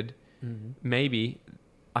wanted, maybe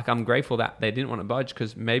like I'm grateful that they didn't want to budge,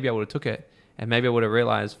 because maybe I would have took it, and maybe I would have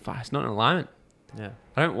realized, fuck, it's not in alignment. Yeah.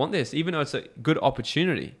 I don't want this, even though it's a good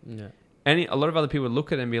opportunity. Yeah. A lot of other people would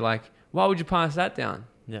look at it and be like, why would you pass that down?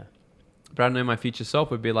 Yeah. But I know my future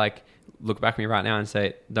self would be like, look back at me right now and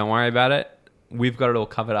say, don't worry about it. We've got it all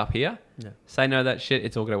covered up here. Yeah. Say no to that shit.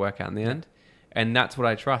 It's all going to work out in the end. And that's what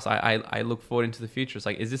I trust. I look forward into the future. It's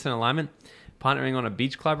like, is this an alignment? Partnering on a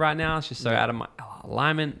beach club right now, it's just so out of my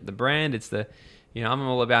alignment. The brand, it's the, I'm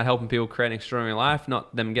all about helping people create an extraordinary life,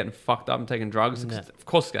 not them getting fucked up and taking drugs. Yeah. Of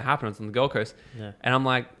course it's going to happen. It's on the Gold Coast. Yeah. And I'm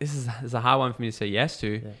like, this is a hard one for me to say yes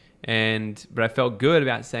to. Yeah. But I felt good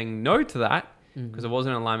about saying no to that, Mm-hmm. because it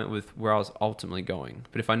wasn't in alignment with where I was ultimately going.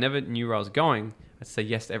 But if I never knew where I was going, I'd say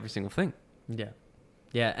yes to every single thing. Yeah.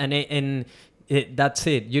 Yeah. And that's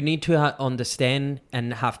it. You need to understand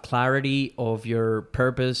and have clarity of your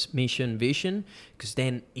purpose, mission, vision, because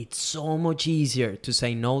then it's so much easier to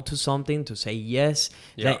say no to something, to say yes.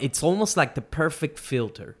 Yeah. It's almost like the perfect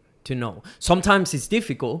filter to know. Sometimes it's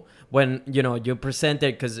difficult when, you present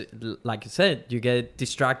it, because like you said, you get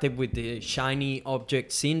distracted with the shiny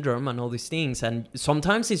object syndrome and all these things. And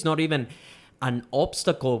sometimes it's not even an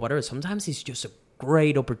obstacle, whatever. Sometimes it's just a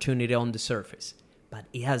great opportunity on the surface, but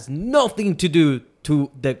it has nothing to do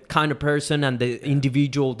to the kind of person and the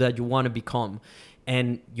individual that you want to become.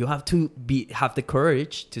 And you have to have the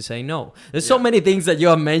courage to say no. There's so many things that you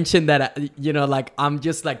have mentioned that, like I'm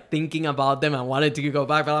just like thinking about them. I wanted to go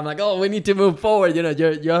back, but I'm like, oh, we need to move forward.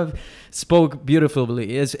 You have spoke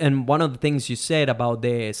beautifully. And one of the things you said about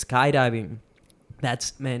the skydiving,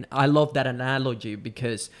 I love that analogy,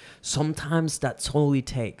 because sometimes that's all it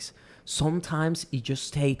takes. Sometimes it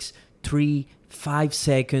just takes 3-5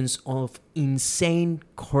 seconds of insane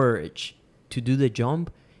courage to do the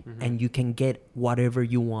jump, and you can get whatever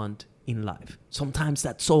you want in life. Sometimes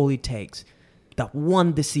that's all it takes. That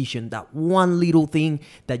one decision, that one little thing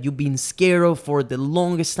that you've been scared of for the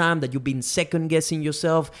longest time, that you've been second guessing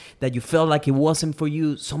yourself, that you felt like it wasn't for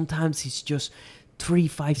you. Sometimes it's just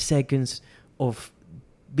 3-5 seconds of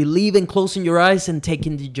believing, closing your eyes and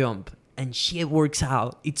taking the jump. And shit works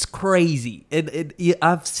out. It's crazy.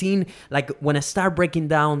 I've seen, like, when I start breaking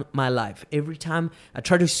down my life, every time I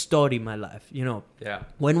try to study my life,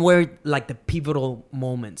 when were like the pivotal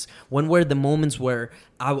moments? When were the moments where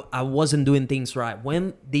I wasn't doing things right?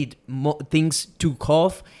 When did things took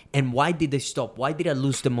off, and why did they stop? Why did I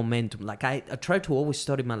lose the momentum? Like, I try to always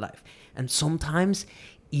study my life. And sometimes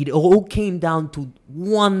it all came down to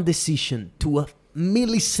one decision, to a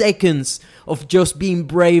milliseconds of just being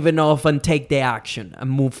brave enough and take the action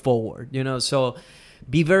and move forward. So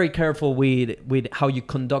be very careful with how you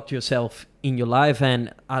conduct yourself in your life,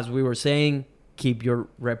 and as we were saying, keep your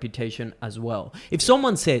reputation as well. If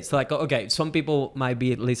someone says, like, okay, some people might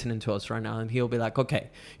be listening to us right now and he'll be like, okay,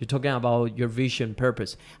 you're talking about your vision,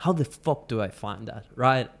 purpose. How the fuck do I find that,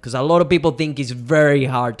 right? Because a lot of people think it's very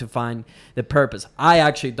hard to find the purpose. I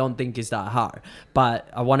actually don't think it's that hard, but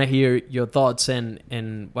I want to hear your thoughts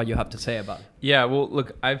and what you have to say about it. Yeah, well,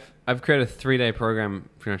 look, I've created a 3-day program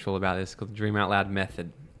pretty much all about this called the Dream Out Loud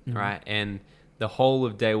Method, right? And the whole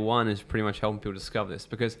of day one is pretty much helping people discover this,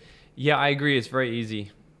 because yeah, I agree. It's very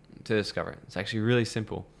easy to discover it. It's actually really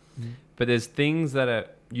simple. But there's things that are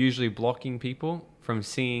usually blocking people from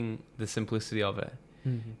seeing the simplicity of it.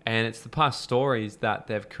 And it's the past stories that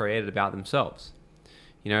they've created about themselves.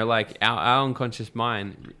 Like our unconscious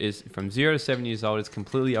mind is from 0 to 7 years old. It's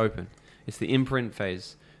completely open. It's the imprint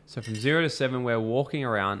phase. So from 0 to 7, we're walking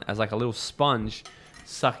around as like a little sponge,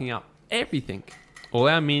 sucking up everything. All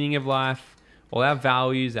our meaning of life, all our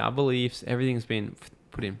values, our beliefs, everything's been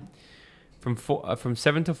put in. From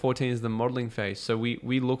 7 to 14 is the modeling phase. So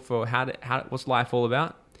we look for what's life all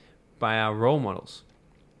about by our role models.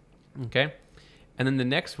 Okay, and then the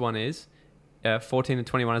next one is 14 to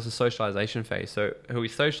 21 is the socialization phase. So who are we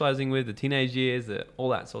socializing with? The teenage years, all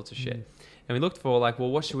that sorts of shit. And we looked for like, well,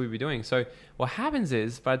 what should we be doing? So what happens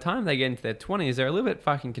is by the time they get into their 20s, they're a little bit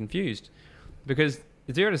fucking confused, because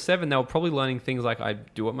 0 to 7, they were probably learning things like, I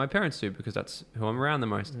do what my parents do because that's who I'm around the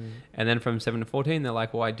most. And then from 7 to 14, they're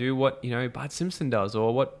like, well, I do what, Bart Simpson does,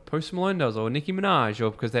 or what Post Malone does, or Nicki Minaj, or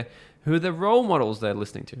because who are the role models they're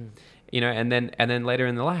listening to, and then later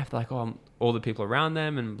in their life, they're like, oh, all the people around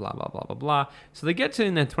them and blah, blah, blah, blah, blah. So they get to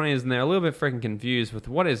in their 20s and they're a little bit freaking confused with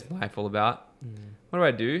what is life all about? What do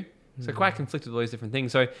I do? So quite conflicted with all these different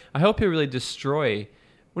things. So I help you really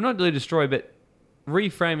not really destroy, but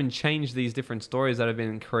reframe and change these different stories that have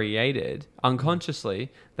been created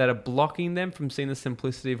unconsciously that are blocking them from seeing the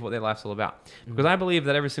simplicity of what their life's all about. Because I believe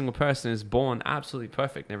that every single person is born absolutely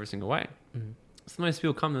perfect in every single way. So most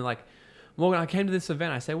people come and they're like, Morgan, I came to this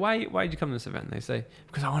event. I say, why did you come to this event? And they say,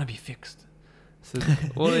 because I want to be fixed. So,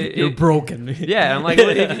 well, You're broken. Yeah, I'm like, well,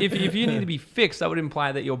 if you need to be fixed, that would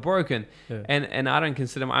imply that you're broken. Yeah. And I don't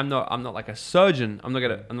consider I'm not like a surgeon. I'm not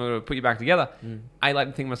gonna put you back together. I like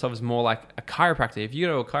to think of myself as more like a chiropractor. If you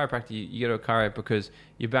go to a chiropractor, you go to a chiro because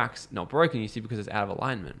your back's not broken. You see, because it's out of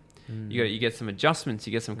alignment. You get some adjustments,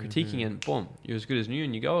 you get some critiquing, and boom, you're as good as new,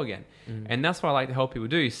 and you go again. And that's what I like to help people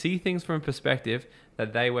do: see things from a perspective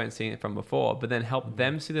that they weren't seeing it from before, but then help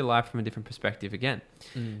them see their life from a different perspective again.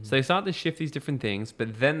 So they start to shift these different things,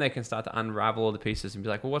 but then they can start to unravel all the pieces and be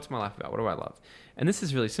like, well, what's my life about? What do I love? And this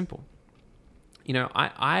is really simple. You know,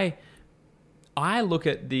 I look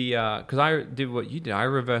at the because I did what you did. I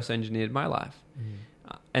reverse engineered my life,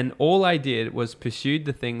 and all I did was pursued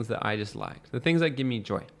the things that I just liked, the things that give me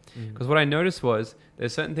joy. Because what I noticed was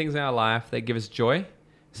there's certain things in our life that give us joy,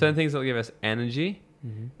 certain things that will give us energy,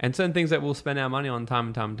 and certain things that we'll spend our money on time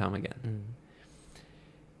and time and time again.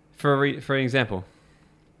 For an example,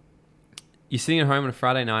 you're sitting at home on a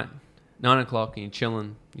Friday night, 9 o'clock, and you're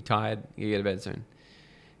chilling, you're tired, you get to bed soon.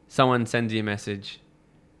 Someone sends you a message,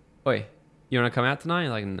 "Oi, you want to come out tonight?"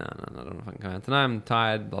 You're like, no, I don't know if I can come out tonight, I'm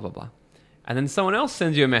tired, blah, blah, blah. And then someone else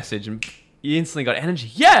sends you a message and you instantly got energy.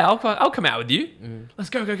 Yeah, I'll come out with you. Let's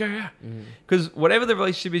go, yeah. Because whatever the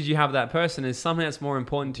relationship is you have with that person is something that's more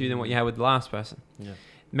important to you than what you had with the last person. Yeah.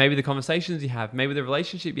 Maybe the conversations you have, maybe the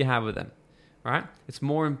relationship you have with them, right? It's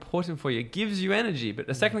more important for you. It gives you energy. But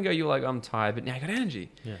a second ago, you were like, I'm tired, but now you got energy.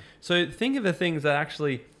 Yeah. So think of the things that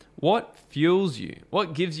actually, what fuels you?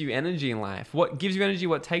 What gives you energy in life? What gives you energy?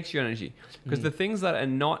 What takes you energy? Because the things that are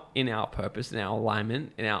not in our purpose, in our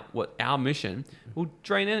alignment, in our mission, will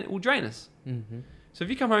drain us. So if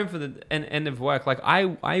you come home for the end of work, like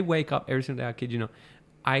I wake up every single day, I kid you not,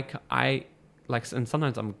 I like, and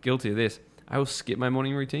sometimes I'm guilty of this. I will skip my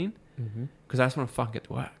morning routine because I just want to fucking get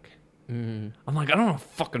to work. I'm like, I don't want to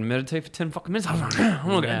fucking meditate for 10 fucking minutes. I'm going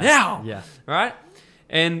to go now. Yeah. Right?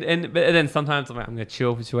 But then sometimes I'm going to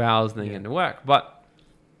chill for 2 hours and then get into work. But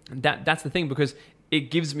that's the thing, because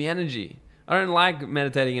it gives me energy. I don't like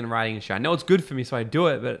meditating and writing and shit. I know it's good for me, so I do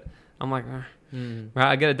it, but I'm like, right?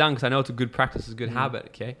 I get it done because I know it's a good practice, it's a good habit,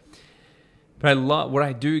 okay? But I love what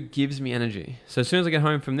I do gives me energy. So as soon as I get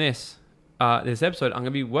home from this episode, I'm going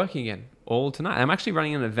to be working again all tonight. I'm actually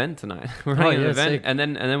running an event tonight. We're running an event, sick. and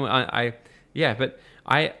then but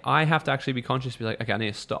I have to actually be conscious, be like, okay, I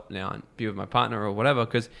need to stop now and be with my partner or whatever,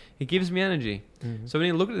 because it gives me energy. So we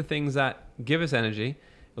need to look at the things that give us energy,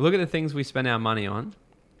 look at the things we spend our money on.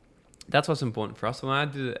 That's what's important for us. When I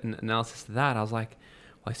did an analysis of that, I was like,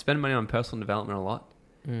 well, I spend money on personal development a lot.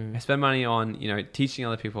 I spend money on, teaching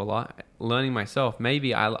other people a lot, learning myself.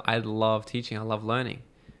 Maybe I love teaching. I love learning.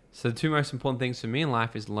 So the two most important things for me in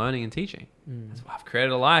life is learning and teaching. That's why I've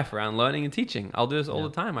created a life around learning and teaching. I'll do this all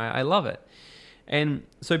the time. I love it. And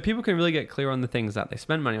so people can really get clear on the things that they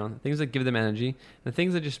spend money on, the things that give them energy, and the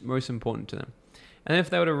things that are just most important to them. And if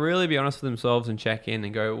they were to really be honest with themselves and check in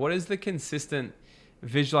and go, what is the consistent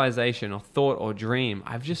visualization or thought or dream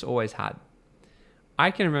I've just always had? I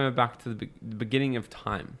can remember back to the beginning of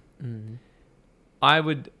time. I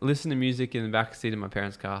would listen to music in the back seat of my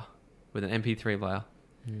parents' car with an MP3 player.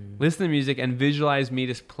 Listen to music and visualize me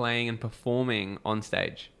just playing and performing on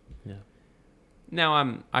stage. Yeah.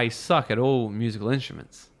 Now I suck at all musical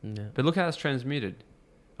instruments. Yeah. But look how it's transmuted.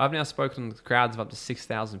 I've now spoken to crowds of up to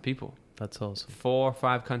 6,000 people. That's awesome. 4 or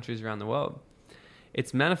 5 countries around the world.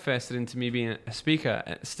 It's manifested into me being a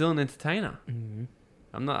speaker, still an entertainer.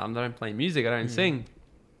 I'm not playing music, I don't sing,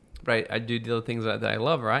 but I do the other things that I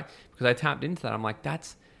love, right? Because I tapped into that. I'm like,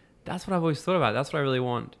 that's what I've always thought about. That's what I really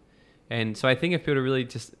want. And so I think if people to really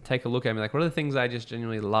just take a look at me, like, what are the things I just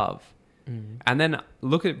genuinely love? And then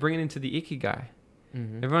look at bringing it into the ikigai.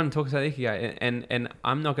 Everyone talks about ikigai, and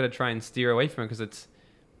I'm not going to try and steer away from it, because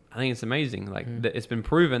I think it's amazing. Like it's been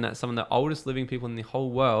proven that some of the oldest living people in the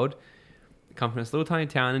whole world come from this little tiny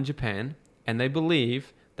town in Japan, and they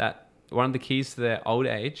believe that one of the keys to their old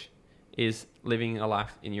age is living a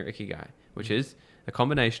life in your ikigai, which is a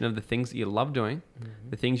combination of the things that you love doing,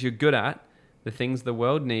 the things you're good at, the things the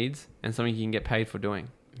world needs, and something you can get paid for doing.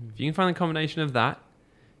 If you can find a combination of that,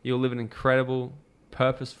 you'll live an incredible,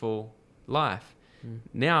 purposeful life.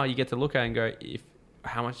 Now you get to look at it and go,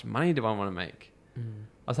 how much money do I want to make? I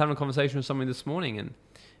was having a conversation with somebody this morning, and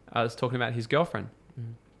I was talking about his girlfriend.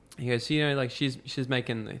 He goes, like she's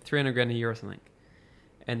making 300 grand a year or something.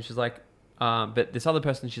 And she's like, but this other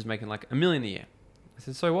person, she's making like $1 million a year. I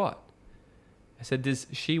said, so what? I said, does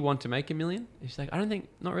she want to make $1 million? And she's like, I don't think,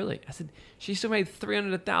 not really. I said, she still made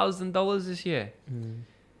 $300,000 this year.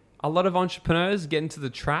 A lot of entrepreneurs get into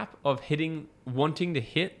the trap of wanting to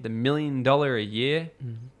hit the $1 million a year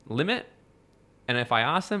limit. And if I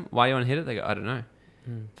ask them, why do you want to hit it? They go, I don't know.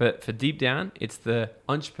 For deep down, it's the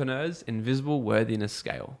entrepreneur's invisible worthiness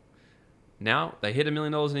scale. Now they hit $1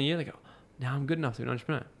 million in a year. They go, now I'm good enough to be an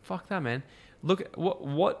entrepreneur. Fuck that, man. Look,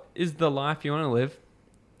 what is the life you want to live?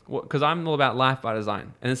 Because I'm all about life by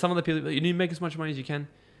design. And then some of the people, you need to make as much money as you can.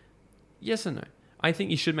 Yes and no. I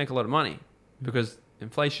think you should make a lot of money because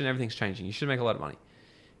inflation, everything's changing. You should make a lot of money.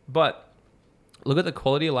 But look at the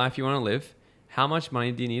quality of life you want to live. How much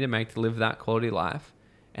money do you need to make to live that quality of life,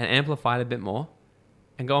 and amplify it a bit more,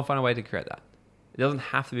 and go and find a way to create that. It doesn't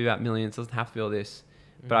have to be about millions. It doesn't have to be all this.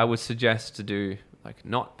 But I would suggest to do like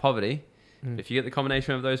not poverty. But if you get the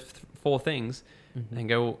combination of those 4 things and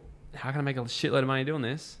go, well, how can I make a shitload of money doing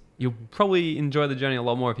this? You'll probably enjoy the journey a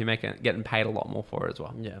lot more if you make it, getting paid a lot more for it as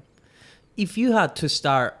well. Yeah. If you had to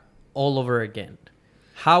start all over again,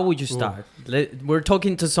 how would you start? We're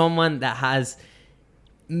talking to someone that has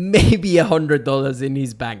maybe $100 in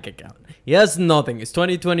his bank account. He has nothing. It's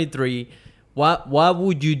 2023. What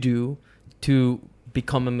would you do to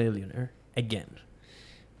become a millionaire again?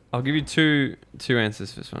 I'll give you two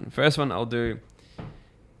answers for this one. First one I'll do.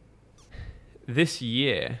 This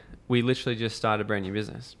year, we literally just started a brand new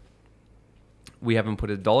business. We haven't put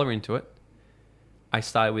 $1 into it. I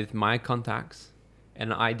started with my contacts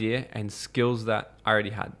and an idea and skills that I already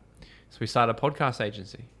had. So we started a podcast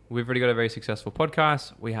agency. We've already got a very successful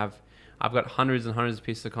podcast. I've got hundreds and hundreds of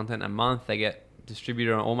pieces of content a month. They get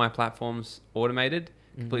distributed on all my platforms, automated,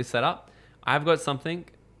 completely set up. I've got something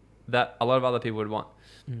that a lot of other people would want.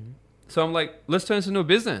 So I'm like, let's turn this into a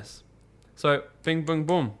business. So bing, boom,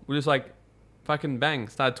 boom. We just like fucking bang.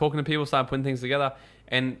 Started talking to people, started putting things together.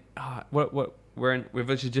 And we've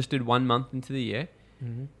literally just did 1 month into the year.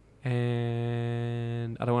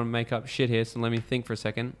 And I don't want to make up shit here, so let me think for a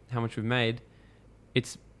second how much we've made.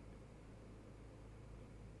 It's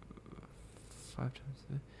 5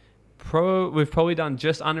 times. We've probably done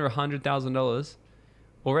just under $100,000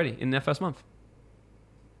 already in their first month.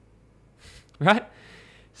 Right?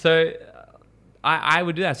 So I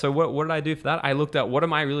would do that. So what did I do for that? I looked at what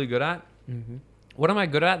am I really good at? What am I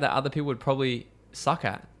good at that other people would probably suck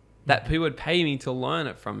at? That people would pay me to learn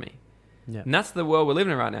it from me. Yeah. And that's the world we're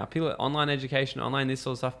living in right now. People, online education, online this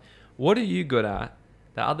sort of stuff. What are you good at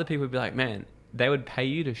that other people would be like, man, they would pay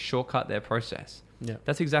you to shortcut their process? Yeah.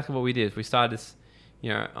 That's exactly what we did. We started this,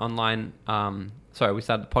 online, we started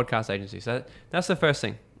the podcast agency. So that's the first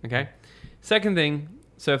thing. Okay. Second thing,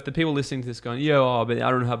 so if the people listening to this going, but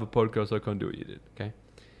I don't have a podcast, so I can't do what you did. Okay.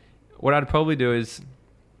 What I'd probably do is,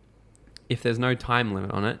 if there's no time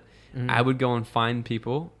limit on it, I would go and find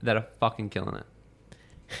people that are fucking killing it.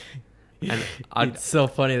 And it's so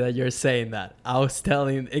funny that you're saying that. I was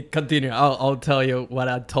telling it. Continue. I'll tell you what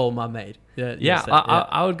I told my mate.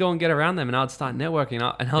 I would go and get around them, and I'd start networking,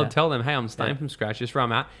 and I would tell them, hey, I'm starting from scratch, just where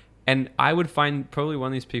I'm at, and I would find probably one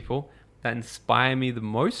of these people that inspire me the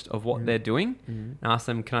most of what they're doing, and ask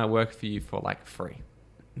them, can I work for you for like free?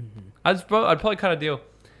 I'd probably cut a deal.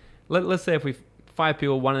 Let's say if we 5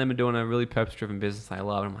 people, one of them are doing a really purpose-driven business I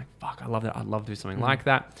love, and I'm like, fuck, I love that. I'd love to do something like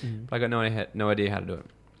that, but I got no idea how to do it.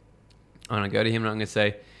 I'm going to go to him and I'm going to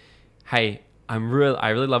say, hey, I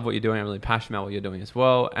really love what you're doing. I'm really passionate about what you're doing as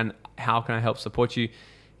well. And how can I help support you?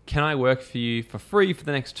 Can I work for you for free for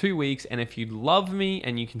the next 2 weeks? And if you love me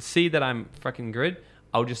and you can see that I'm freaking good,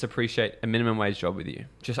 I'll just appreciate a minimum wage job with you.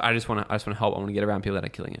 I just want to help. I want to get around people that are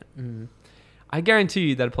killing it. I guarantee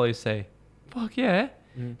you they'd probably say, fuck yeah.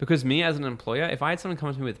 Because me as an employer, if I had someone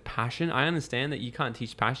come to me with passion, I understand that you can't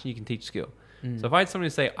teach passion, you can teach skill. So if I had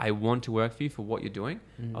somebody say, I want to work for you for what you're doing,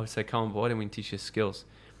 I would say, come on board and we can teach you skills.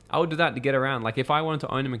 I would do that to get around. Like if I wanted to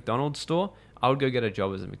own a McDonald's store, I would go get a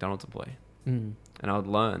job as a McDonald's employee. And I would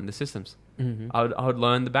learn the systems. I would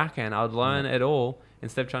learn the back end. I would learn it all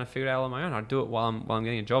instead of trying to figure it out on my own. I'd do it while I'm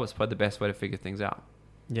getting a job. It's probably the best way to figure things out.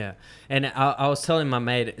 Yeah. And I was telling my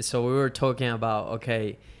mate, so we were talking about,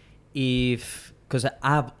 because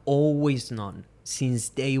I've always known since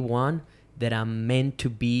day one that I'm meant to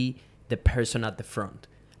be the person at the front.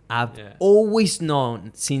 I've always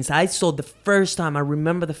known since I saw the first time. I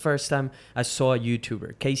remember the first time I saw a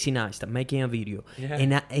YouTuber, Casey Neistat, making a video,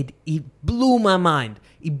 and it blew my mind.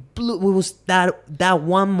 It was that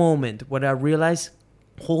one moment where I realized,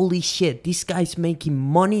 holy shit, this guy's making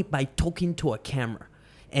money by talking to a camera,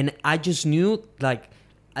 and I just knew like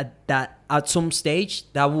that at some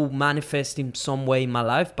stage that will manifest in some way in my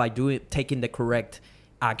life by taking the correct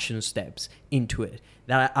action steps into it.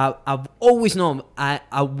 That I've always known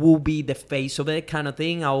I will be the face of it kind of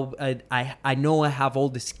thing. I know I have all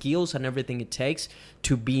the skills and everything it takes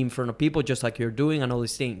to be in front of people just like you're doing and all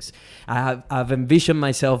these things. I've envisioned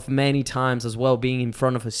myself many times as well being in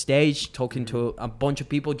front of a stage, talking to a bunch of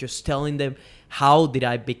people, just telling them how did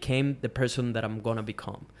I become the person that I'm going to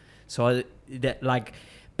become. So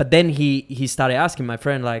but then he started asking my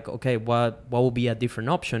friend like, okay, what would be a different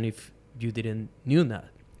option if you didn't knew that?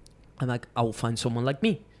 I'm like, I will find someone like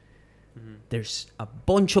me. Mm-hmm. There's a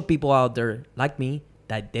bunch of people out there like me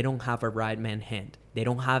that they don't have a right man hand. They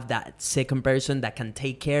don't have that second person that can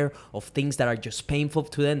take care of things that are just painful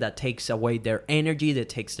to them, that takes away their energy, that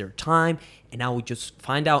takes their time. And I will just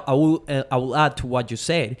find out, I will add to what you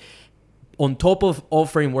said, on top of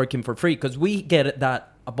offering working for free, because we get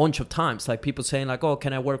that a bunch of times, like people saying like, oh,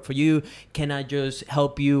 can I work for you? Can I just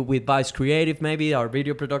help you with Vice Creative, maybe our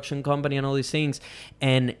video production company and all these things?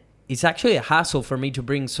 And it's actually a hassle for me to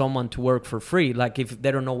bring someone to work for free. Like if they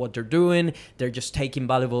don't know what they're doing, they're just taking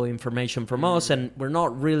valuable information from us and we're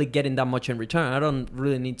not really getting that much in return. I don't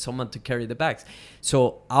really need someone to carry the bags.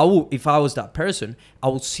 So if I was that person, I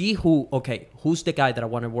would see who's the guy that I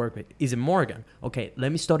want to work with? Is it Morgan? Okay,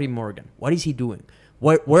 let me study Morgan. What is he doing?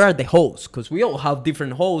 Where are the holes? Because we all have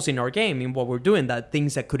different holes in our game in what we're doing, that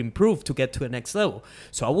things that could improve to get to the next level.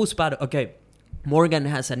 So I will spot, okay, Morgan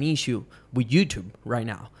has an issue with YouTube right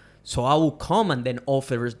now. So I will come and then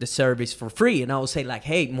offer the service for free. And I will say like,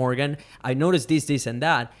 hey, Morgan, I noticed this, and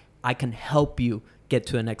that. I can help you get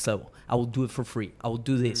to the next level. I will do it for free. I will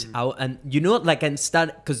do this. And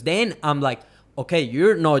start, because then I'm like, okay,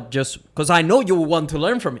 you're not just, because I know you will want to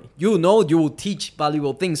learn from me. You know you will teach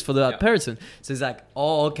valuable things for that person. So it's like,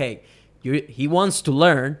 oh, okay, he wants to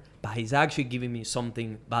learn, but he's actually giving me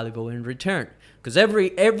something valuable in return. Because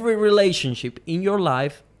every relationship in your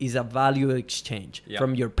life is a value exchange. Yep.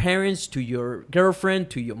 From your parents to your girlfriend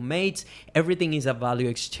to your mates, everything is a value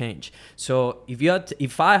exchange. So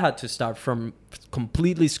if I had to start from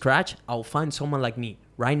completely scratch, I'll find someone like me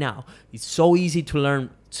right now. It's so easy to learn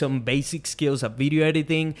some basic skills of video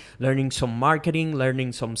editing, learning some marketing,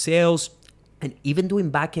 learning some sales, and even doing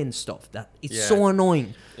back-end stuff. That it's so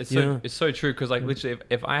annoying. It's so true, because like literally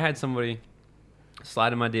if I had somebody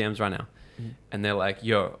slide in my DMs right now and they're like,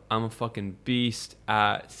 yo, I'm a fucking beast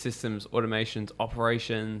at systems, automations,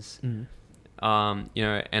 operations, and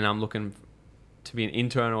I'm looking to be an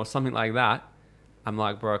intern or something like that, I'm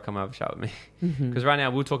like, bro, come have a chat with me. Because right now,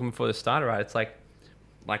 we were talking before the starter, right? It's like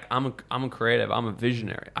I'm a creative, I'm a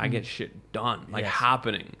visionary. I get shit done,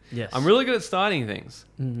 happening. Yes. I'm really good at starting things.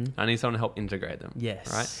 I need someone to help integrate them.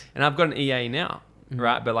 Yes. Right. And I've got an EA now.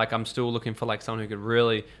 Right, but like I'm still looking for like someone who could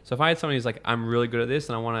really. So if I had someone who's like, I'm really good at this,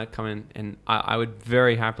 and I want to come in, and I would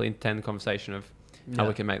very happily entertain the conversation of how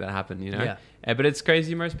we can make that happen. You know, but it's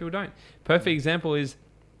crazy. Most people don't. Perfect example is,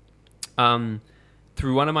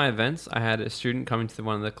 through one of my events, I had a student come into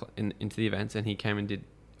into the events, and he came and did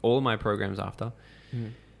all of my programs after.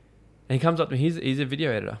 And he comes up to me. He's a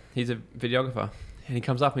video editor. He's a videographer, and he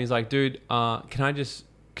comes up and he's like, dude, can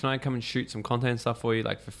I come and shoot some content stuff for you,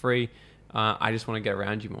 like for free? I just want to get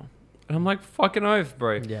around you more. And I'm like, fucking oath,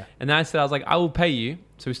 bro. Yeah. And then I was like, I will pay you.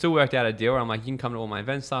 So we still worked out a deal where I'm like, you can come to all my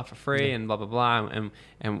event stuff for free and blah, blah, blah.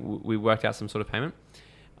 And we worked out some sort of payment.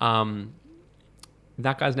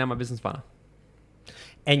 That guy's now my business partner.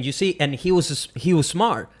 And you see, and he was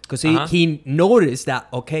smart, because he noticed that,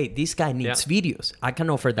 okay, this guy needs videos. I can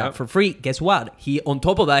offer that for free. Guess what? On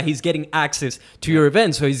top of that, he's getting access to your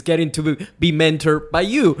event. So he's getting to be mentored by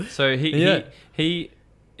you. So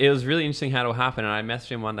it was really interesting how it all happened. And I messaged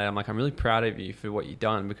him one day. I'm like, I'm really proud of you for what you've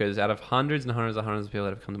done, because out of hundreds and hundreds and hundreds of people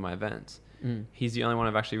that have come to my events, he's the only one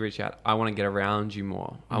I've actually reached out. I want to get around you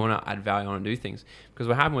more. I want to add value. I want to do things. Because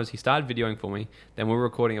what happened was he started videoing for me. Then we were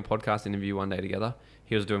recording a podcast interview one day together.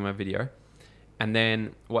 He was doing my video. And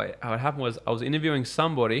then what happened was I was interviewing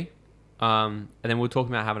somebody, and then we were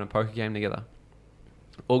talking about having a poker game together,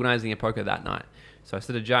 organizing a poker that night. So I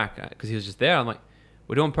said to Jack, because he was just there, I'm like,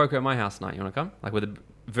 we're doing poker at my house tonight. You want to come? Like, with a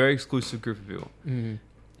very exclusive group of people. And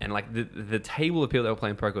like the table of people that were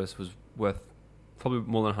playing poker was worth probably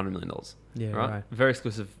more than $100 million. Yeah, right. Very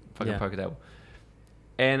exclusive fucking poker table.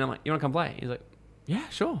 And I'm like, you want to come play? He's like, yeah,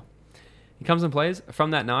 sure. He comes and plays.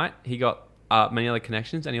 From that night, he got many other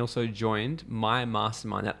connections, and he also joined my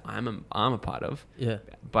mastermind that I'm a part of. Yeah.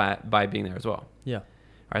 By being there as well. Yeah. All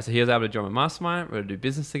right. So he was able to join my mastermind. We're going to do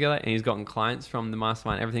business together, and he's gotten clients from the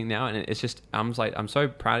mastermind, everything now. And it's just, I'm so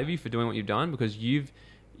proud of you for doing what you've done, because you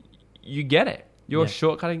get it. You're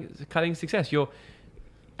cutting success. You're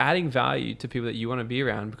adding value to people that you want to be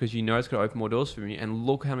around, because you know it's going to open more doors for you. And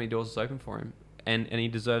look how many doors it's opened for him. And he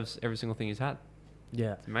deserves every single thing he's had.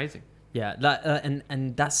 Yeah. It's amazing. Yeah,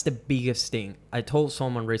 and that's the biggest thing. I told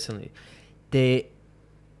someone recently, the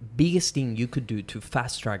biggest thing you could do to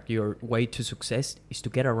fast track your way to success is to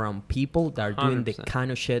get around people that are doing the 100%.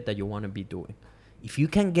 kind of shit that you want to be doing. If you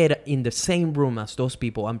can get in the same room as those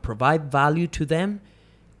people and provide value to them,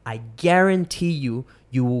 I guarantee you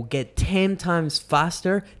will get 10 times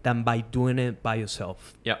faster than by doing it by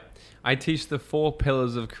yourself. Yep. I teach the 4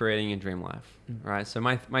 pillars of creating a dream life, right? So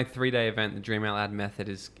my 3-day event, the Dream Out Loud method,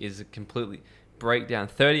 is a completely breakdown,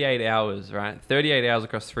 38 hours, right? 38 hours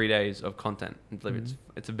across 3 days of content.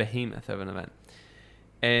 It's a behemoth of an event.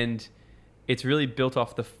 And it's really built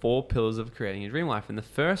off the 4 pillars of creating a dream life. And the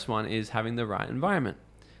first one is having the right environment.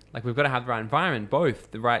 Like, we've got to have the right environment, both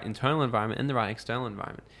the right internal environment and the right external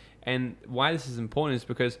environment. And why this is important is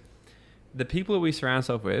because the people that we surround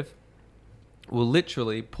ourselves with will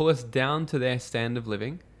literally pull us down to their standard of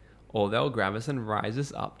living, or they'll grab us and rise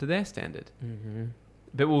us up to their standard. Mm-hmm.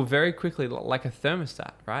 But we'll very quickly, like a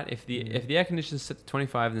thermostat, right? If the air conditioner is set to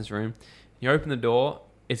 25 in this room, you open the door,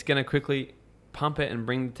 it's going to quickly pump it and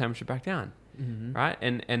bring the temperature back down, right?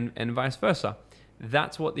 And vice versa.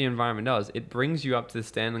 That's what the environment does. It brings you up to the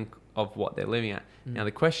standard of what they're living at. Now,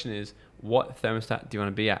 the question is, what thermostat do you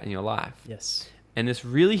want to be at in your life? Yes. And this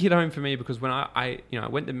really hit home for me because when I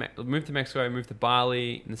moved to Mexico, moved to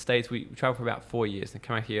Bali in the States, we traveled for about 4 years and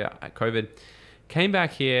came back here at COVID. Came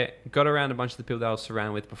back here, got around a bunch of the people that I was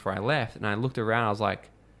surrounded with before I left, and I looked around, I was like,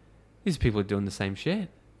 these people are doing the same shit.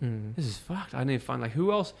 This is fucked. I need to find, like,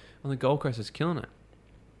 who else on the Gold Coast is killing it?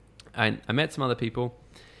 And I met some other people,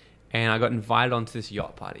 and I got invited onto this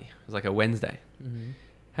yacht party. It was like a Wednesday.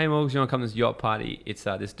 Hey, Morgs, you want to come to this yacht party? It's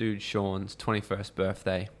this dude, Sean's 21st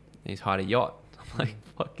birthday. And he's hired a yacht. I'm like,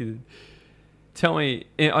 fucking... Tell me...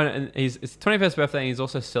 And it's 21st birthday, and he's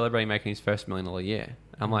also celebrating making his first $1 million a year.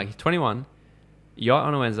 I'm like, he's 21... Yacht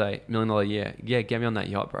on a Wednesday, $1 million a year. Yeah, get me on that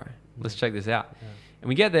yacht, bro. Let's check this out. Yeah. And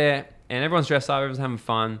we get there, and everyone's dressed up, everyone's having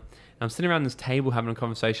fun. And I'm sitting around this table having a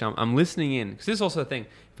conversation. I'm listening in. Because this is also the thing.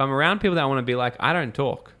 If I'm around people that I want to be like, I don't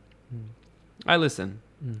talk. I listen.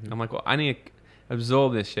 I'm like, well, I need to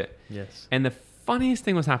absorb this shit. Yes. And the funniest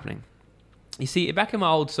thing was happening. You see, back in my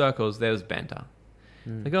old circles, there was banter.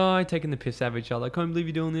 Like, oh, taking the piss out of each other. I can't believe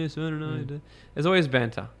you're doing this. I don't know. There's always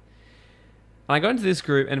banter. I got into this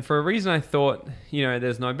group, and for a reason I thought,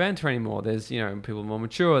 there's no banter anymore. There's, people more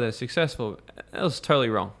mature, they're successful. That was totally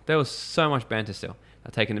wrong. There was so much banter still.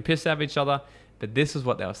 They're taking the piss out of each other, but this is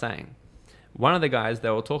what they were saying. One of the guys they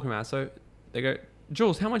were talking about, so they go,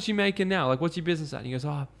 Jules, how much are you making now? Like, what's your business at? And he goes,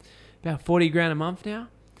 about 40 grand a month now.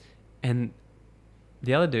 And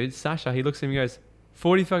the other dude, Sasha, he looks at him and goes,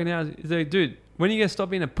 40 fucking hours. He's like, dude, when are you going to stop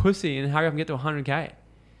being a pussy and hurry up and get to 100K?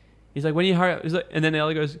 He's like, when you hurry up, he's like, and then the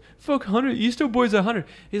other goes, fuck 100, you still boys are 100.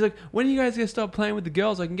 He's like, when are you guys going to stop playing with the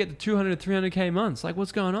girls? I can get to 200, 300K months. Like,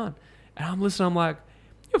 what's going on? And I'm listening, I'm like,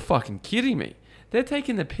 you're fucking kidding me. They're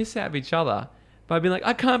taking the piss out of each other by being like,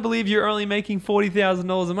 I can't believe you're only making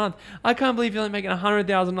 $40,000 a month. I can't believe you're only making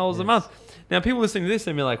 $100,000 a month. Now, people listening to this,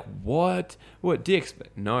 they'll be like, what? What dicks?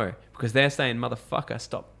 But no, because they're saying, motherfucker,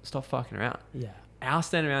 stop fucking around. Yeah. Our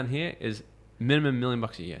standard around here is minimum $1 million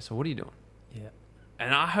a year. So what are you doing? Yeah.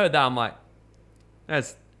 And I heard that, I'm like,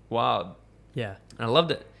 that's wild. Yeah. And I loved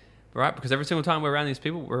it, right? Because every single time we're around these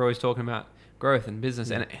people, we're always talking about growth and business,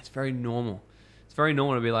 and it's very normal. It's very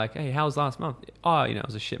normal to be like, hey, how was last month? Oh, it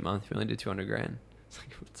was a shit month. We only did 200 grand. It's like,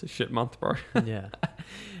 it's a shit month, bro. Yeah.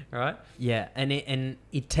 Right? Yeah. And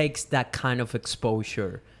it takes that kind of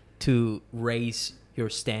exposure to raise your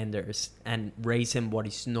standards and raising what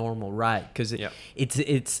is normal, right? Because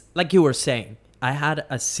it's like you were saying, I had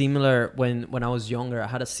a similar, when I was younger, I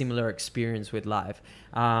had a similar experience with life.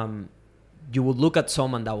 You would look at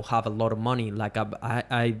someone that will have a lot of money. Like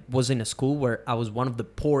I was in a school where I was one of the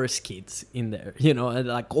poorest kids in there, and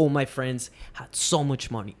like all my friends had so much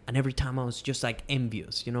money. And every time I was just like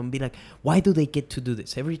envious, and be like, why do they get to do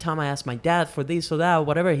this? Every time I ask my dad for this or that, or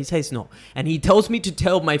whatever, he says no. And he tells me to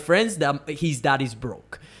tell my friends that his dad is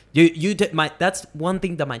broke. That's one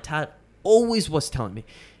thing that my dad always was telling me.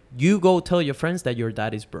 You go tell your friends that your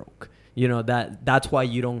dad is broke. That's why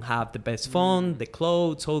you don't have the best phone, the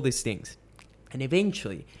clothes, all these things. And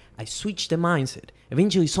eventually, I switched the mindset.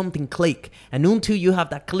 Eventually, something clicked. And until you have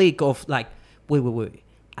that click of like, wait.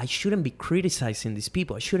 I shouldn't be criticizing these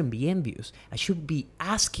people. I shouldn't be envious. I should be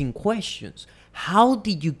asking questions. how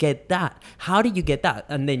did you get that? How did you get that?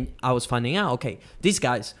 And then I was finding out, okay, these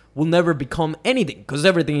guys will never become anything because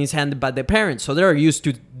everything is handled by their parents. So they're used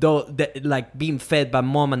to like being fed by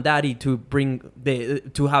mom and daddy to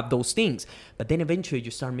to have those things. But then eventually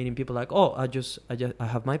you start meeting people like, oh, I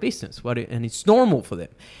have my business. And it's normal for them.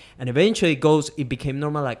 And eventually it became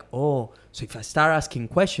normal, like, oh, so if I start asking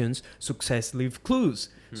questions, success leaves clues.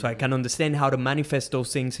 So I can understand how to manifest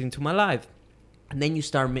those things into my life. And then you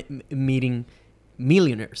start meeting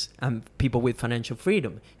millionaires and people with financial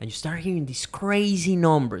freedom. And you start hearing these crazy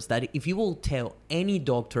numbers that if you will tell any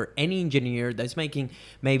doctor, any engineer that's making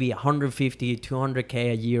maybe 150,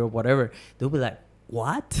 200K a year or whatever, they'll be like,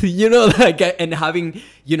 what? And having,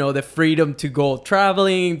 the freedom to go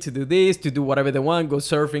traveling, to do this, to do whatever they want, go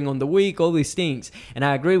surfing on the week, all these things. And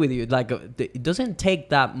I agree with you. Like, it doesn't take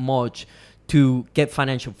that much to get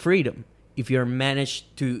financial freedom if you're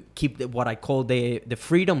managed to keep what I call the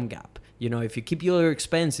freedom gap. If you keep your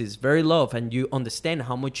expenses very low and you understand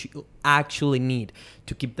how much you actually need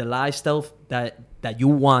to keep the lifestyle that you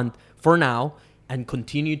want for now and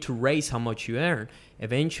continue to raise how much you earn,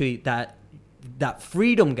 eventually that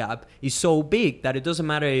freedom gap is so big that it doesn't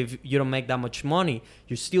matter if you don't make that much money.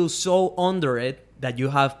 You're still so under it that you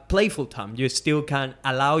have playful time. You still can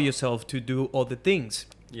allow yourself to do all the things.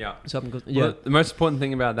 Yeah. So Well, the most important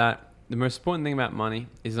thing about money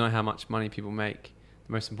is not how much money people make.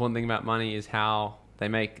 The most important thing about money is how they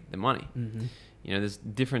make the money. Mm-hmm. There's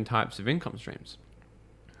different types of income streams.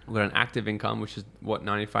 We've got an active income, which is what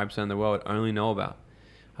 95% of the world only know about.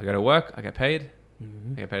 I go to work, I get paid.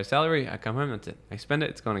 Mm-hmm. I get paid a salary, I come home, that's it. I spend it,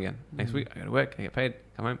 it's gone again. Mm-hmm. Next week, I go to work, I get paid,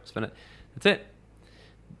 come home, spend it. That's it.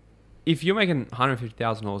 If you're making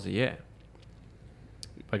 $150,000 a year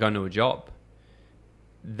by going to a job,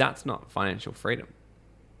 that's not financial freedom.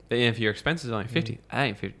 But if your expenses are only 50, that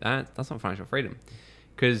ain't 50. That's not financial freedom,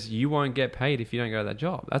 because you won't get paid if you don't go to that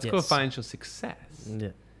job. That's called financial success. Yeah.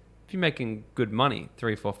 If you're making good money,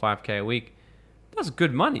 3, 4, 5K a week, that's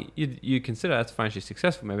good money. You consider that's financially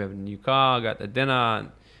successful. Maybe have a new car, go out to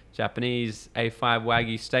dinner, Japanese A5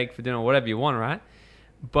 Wagyu steak for dinner, whatever you want, right?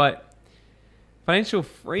 But financial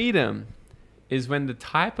freedom is when the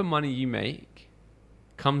type of money you make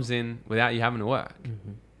comes in without you having to work.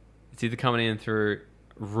 Mm-hmm. It's either coming in through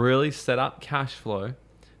really set up cash flow,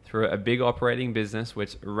 through a big operating business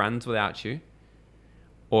which runs without you,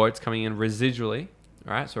 or it's coming in residually,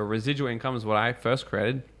 right? So a residual income is what I first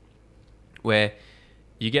created, where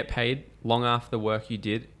you get paid long after the work you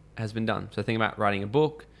did has been done. So think about writing a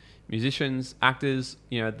book, musicians, actors,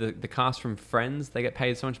 the cast from Friends, they get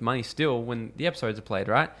paid so much money still when the episodes are played,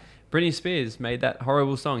 right? Britney Spears made that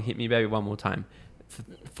horrible song, Hit Me Baby One More Time,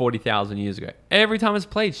 40,000 years ago. Every time it's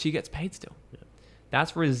played, she gets paid still. Yeah.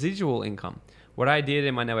 That's residual income. What I did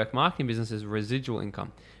in my network marketing business is residual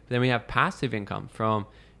income. But then we have passive income from,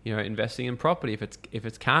 investing in property, if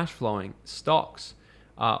it's cash flowing, stocks,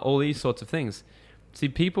 all these sorts of things. See,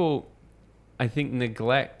 people, I think,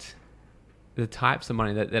 neglect the types of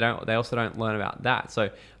money that they also don't learn about that. So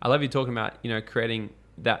I love you talking about, creating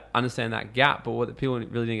that, understand that gap. But what the people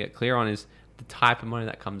really didn't get clear on is the type of money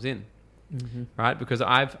that comes in, right? Because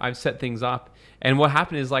I've set things up, and what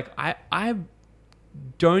happened is like I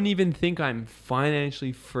don't even think I'm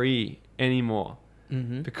financially free anymore,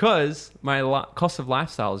 because my cost of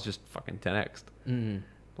lifestyle is just fucking 10x.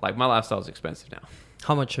 Like, my lifestyle is expensive now.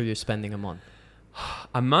 How much are you spending a month?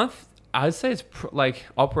 A month, I would say it's like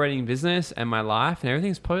operating business and my life and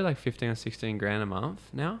everything's probably like 15 or 16 grand a month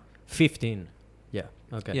now. 15. Yeah.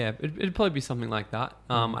 Okay. Yeah, it'd probably be something like that.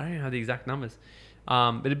 I don't know the exact numbers.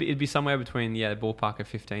 But it'd be somewhere between, the ballpark of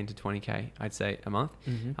 15 to 20K, I'd say, a month.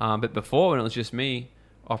 But before, when it was just me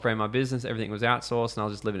operating my business, everything was outsourced and I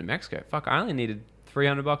was just living in Mexico. Fuck, I only needed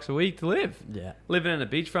 $300 a week to live. Yeah. Living in a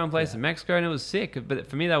beachfront place in Mexico, and it was sick. But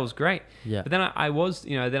for me, that was great. Yeah. But then I was,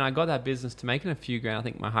 then I got that business to making a few grand. I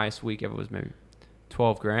think my highest week ever was maybe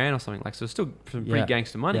 12 grand or something like. So it's still some pretty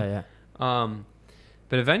gangster money. Yeah.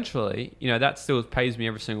 But eventually, that still pays me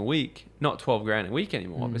every single week. Not 12 grand a week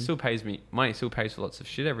anymore, but it still pays me money. Still pays for lots of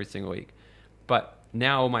shit every single week. But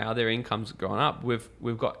now all my other income's gone up.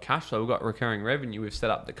 We've got cash flow, we've got recurring revenue, we've set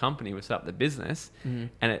up the company, we've set up the business,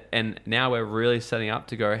 and now we're really setting up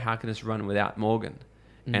to go, how can this run without Morgan?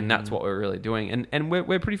 And that's what we're really doing. And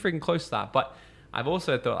we're pretty freaking close to that. But I've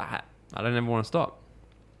also thought, I don't ever want to stop.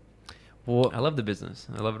 Well, I love the business.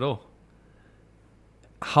 I love it all.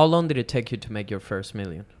 How long did it take you to make your first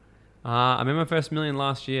million? I made my first million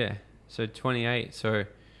last year, so 28. So,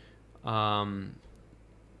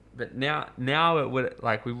 but now it would,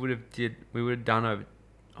 like, we would have done over.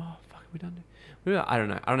 Oh fuck, we done. I don't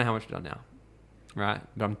know how much we've done now, right?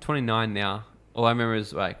 But I'm 29 now. All I remember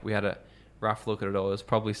is like we had a rough look at it all, it was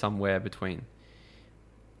probably somewhere between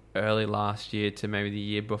early last year to maybe the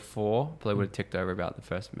year before. Probably would have ticked over about the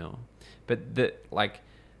first mil. But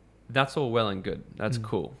that's all well and good. That's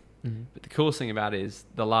cool. Mm-hmm. But the coolest thing about it is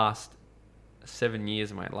the last 7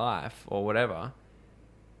 years of my life or whatever,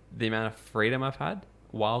 the amount of freedom I've had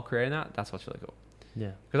while creating that's what's really cool.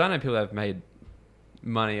 Yeah. Because I know people that have made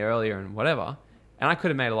money earlier and whatever, and I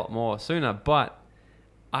could have made a lot more sooner, but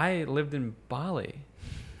I lived in Bali.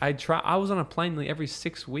 I was on a plane nearly every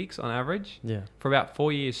 6 weeks on average for about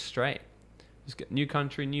 4 years straight. Just get new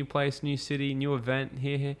country, new place, new city, new event,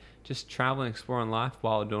 here. Just traveling, exploring life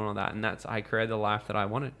while doing all that. And I created the life that I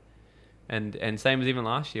wanted. And same as even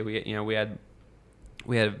last year, we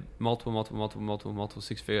had multiple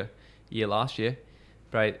 6-figure year last year,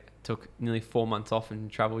 but I took nearly 4 months off and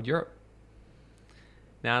traveled Europe.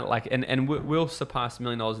 Now, we'll surpass $1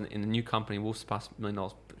 million in the new company. We'll surpass $1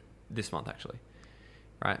 million this month, actually,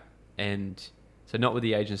 right? And so not with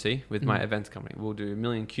the agency, with my events company, we'll do $1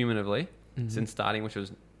 million cumulatively since starting, which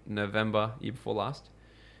was November year before last.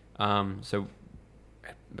 So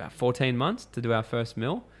about 14 months to do our first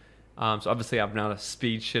mil. So obviously I've been able to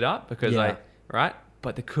speed shit up because right?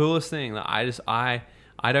 But the coolest thing that I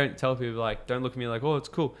don't tell people, like, don't look at me like, oh, it's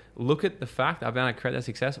cool. Look at the fact that I've been able to create that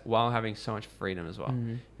success while having so much freedom as well.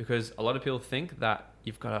 Because a lot of people think that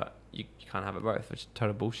you can't have it both, which is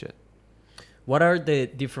total bullshit. What are the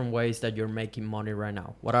different ways that you're making money right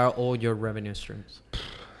now? What are all your revenue streams?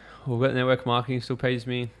 We've got network marketing, still pays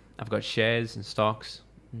me. I've got shares and stocks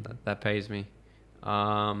that pays me.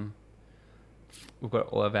 We've got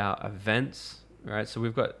all of our events, right? So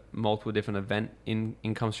we've got multiple different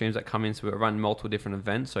income streams that come in. So we run multiple different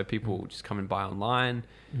events. So people just come and buy online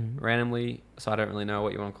randomly. So I don't really know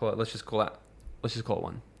what you want to call it. Let's just call it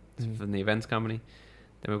one. From the events company.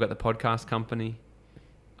 Then we've got the podcast company.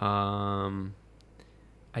 I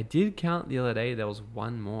did count the other day. There was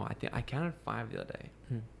one more. I think I counted 5 the other day.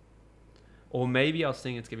 Or maybe I was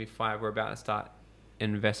thinking it's going to be 5. We're about to start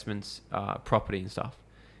investments, property and stuff.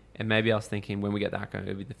 And maybe I was thinking when we get that going,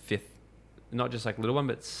 it'll be the 5th. Not just like little one,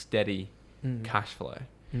 but steady cash flow.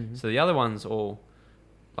 So the other ones all,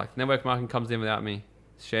 like network marketing comes in without me.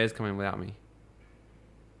 Shares come in without me.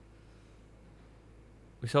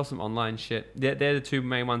 We sell some online shit. They're the 2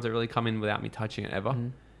 main ones that really come in without me touching it ever.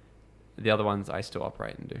 The other ones I still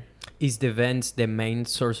operate and do. Is the events the main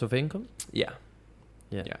source of income? Yeah.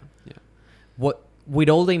 What, with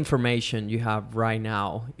all the information you have right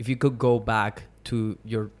now, if you could go back to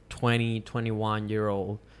your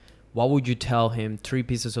 21-year-old, what would you tell him 3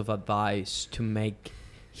 pieces of advice to make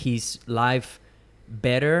his life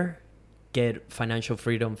better, get financial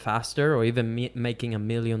freedom faster, or even making $1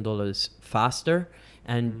 million faster,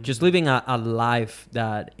 and just living a life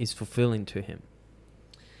that is fulfilling to him?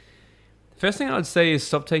 First thing I would say is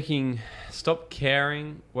stop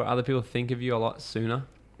caring what other people think of you a lot sooner.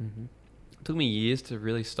 It took me years to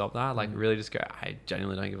really stop that. Like really just go, I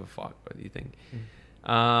genuinely don't give a fuck what you think.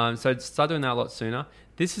 So I'd start doing that a lot sooner.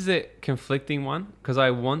 This is a conflicting one because I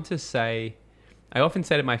often say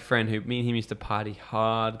to my friend who me and him used to party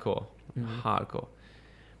hardcore.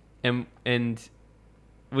 And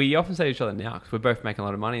we often say to each other now, because we're both making a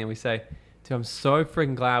lot of money, and we say, dude, I'm so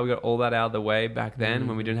freaking glad we got all that out of the way back then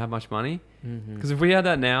when we didn't have much money. Because if we had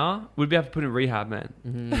that now, we'd be able to put in rehab, man.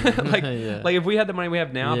 like if we had the money we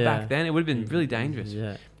have now back then, it would have been really dangerous.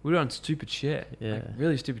 We would have done stupid shit. Like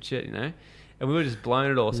really stupid shit, you know? And we would have just blown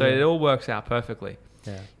it all. So it all works out perfectly.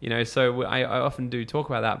 You know, so I often do talk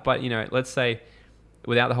about that. But, you know, let's say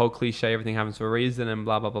without the whole cliche, everything happens for a reason and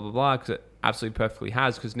blah, blah, blah, blah, blah, because it absolutely perfectly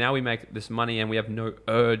has. Because now we make this money and we have no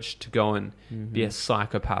urge to go and be a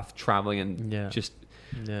psychopath traveling and just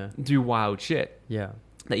do wild shit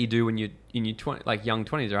that you do when you're in your young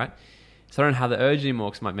 20s, right? So I don't have the urge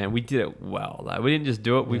anymore because I'm like, man, we did it well. Like, we didn't just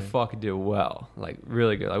do it, we fucking did it well. Like,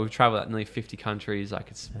 really good. Like, we've traveled nearly 50 countries. Like,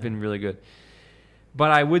 it's been really good.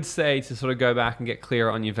 But I would say to sort of go back and get clearer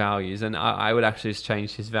on your values. And I would actually just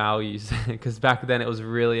change his values because back then it was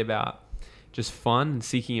really about just fun and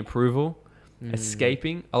seeking approval,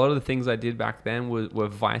 escaping. A lot of the things I did back then were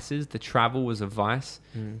vices. The travel was a vice.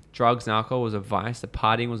 Drugs and alcohol was a vice. The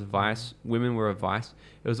partying was a vice. Women were a vice.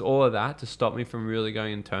 It was all of that to stop me from really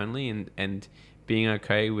going internally and being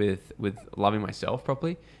okay with loving myself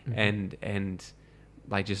properly and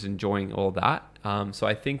like just enjoying all that. So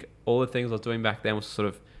I think all the things I was doing back then was sort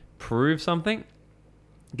of prove something,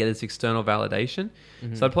 get this external validation.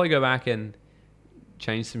 So I'd probably go back and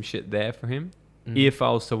change some shit there for him if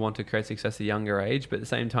I was to want to create success at a younger age. But at the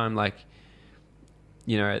same time, like,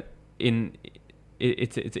 you know,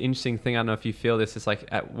 it's an interesting thing. I don't know if you feel this. It's like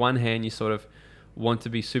at one hand, you sort of want to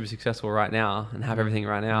be super successful right now and have everything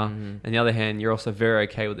right now. And on the other hand, you're also very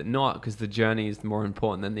okay with it not, because the journey is more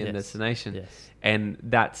important than the end destination. Yes. And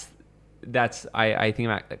that's I think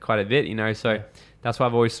about that quite a bit, you know. So that's why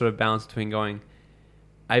I've always sort of balanced between going,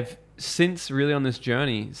 I've since really on this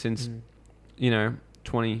journey since you know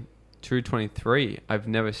 22, 23, I've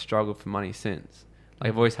never struggled for money since. Like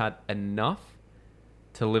I've always had enough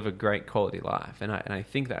to live a great quality life. And I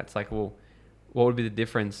think that's like, well, what would be the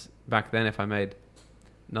difference back then if I made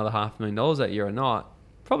another $500,000 that year or not?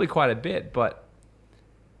 Probably quite a bit, but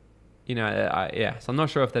you know, so I'm not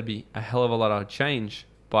sure if that'd be a hell of a lot of change,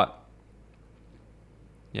 but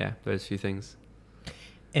yeah, those few things.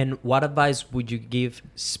 And what advice would you give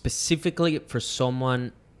specifically for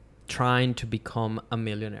someone trying to become a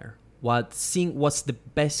millionaire? What's the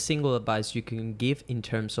best single advice you can give in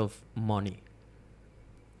terms of money?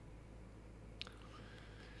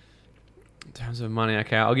 In terms of money,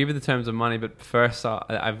 okay, I'll give you the terms of money, but first,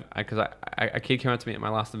 because a kid came up to me at my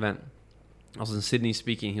last event. I was in Sydney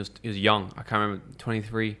speaking. He was young. I can't remember,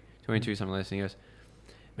 23, 22, something like this. And he goes,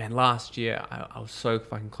 man, last year I was so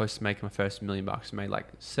fucking close to making my first $1 million. I made like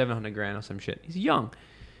 700 grand or some shit. He's young.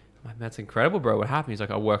 I'm like, that's incredible, bro. What happened? He's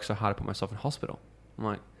like, I worked so hard to put myself in hospital. I'm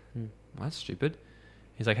like, well, that's stupid.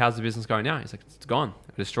 He's like, how's the business going now? He's like, it's gone.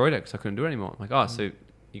 I destroyed it because I couldn't do it anymore. I'm like, oh, so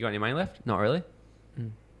you got any money left? Not really.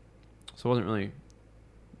 So it wasn't really,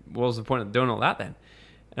 what was the point of doing all that then?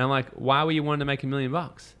 And I'm like, why were you wanting to make $1 million?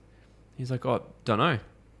 He's like, oh, don't know.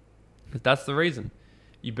 But that's the reason.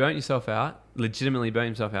 You burnt yourself out, legitimately burnt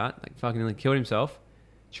himself out, like fucking nearly killed himself,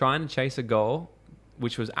 trying to chase a goal,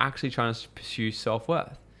 which was actually trying to pursue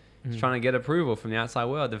self-worth. He's trying to get approval from the outside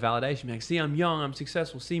world, the validation. Like, see, I'm young, I'm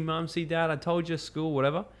successful. See, mom, see, dad, I told you, school,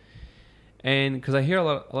 whatever. And because I hear a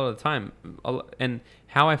lot of the time, and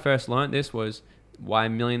how I first learned this was why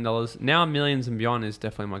 $1 million. Now millions and beyond is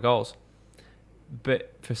definitely my goals.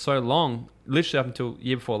 But for so long, literally up until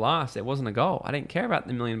year before last, it wasn't a goal. I didn't care about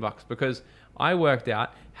the $1 million because I worked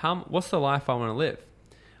out what's the life I want to live.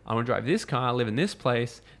 I want to drive this car, live in this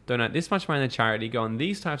place, donate this much money to charity, go on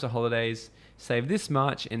these types of holidays, save this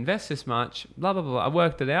much, invest this much, blah, blah, blah. I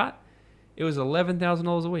worked it out. It was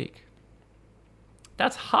 $11,000 a week.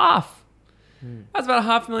 That's half. That's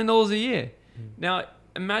about $500,000 a year. Now,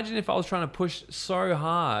 imagine if I was trying to push so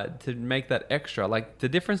hard to make that extra. Like, the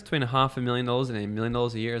difference between $500,000 and $1 million a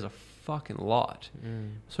year is a fucking lot.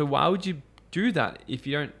 So why would you do that if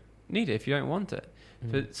you don't need it, if you don't want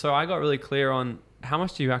it? So I got really clear on how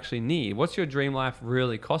much do you actually need? What's your dream life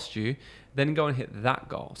really cost you? Then go and hit that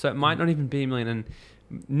goal. So it might not even be $1 million. And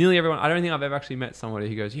nearly everyone, I don't think I've ever actually met somebody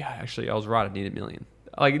who goes, yeah, actually, I was right. I need $1 million.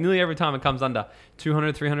 Like, nearly every time it comes under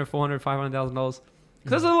 $200,000, $300,000, $400,000, $500,000.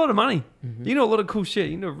 Because that's a lot of money. You know, a lot of cool shit.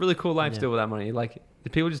 You know, a really cool life still with that money. Like, the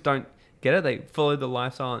people just don't get it. They follow the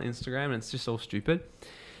lifestyle on Instagram and it's just all stupid.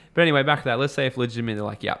 But anyway, back to that. Let's say if legitimately they're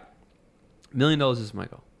like, yeah, $1 million is my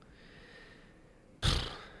goal.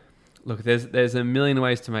 Look, there's a million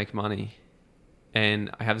ways to make money. And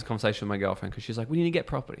I have this conversation with my girlfriend because she's like, we need to get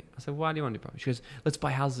property. I said, why do you want to do property? She goes, let's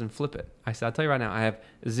buy houses and flip it. I said, I'll tell you right now, I have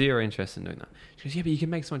zero interest in doing that. She goes, yeah, but you can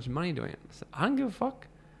make so much money doing it. I said, I don't give a fuck.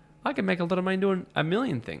 I can make a lot of money doing a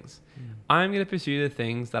million things. I'm going to pursue the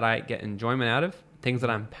things that I get enjoyment out of, things that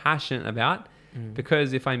I'm passionate about.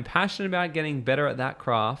 Because if I'm passionate about getting better at that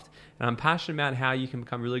craft, and I'm passionate about how you can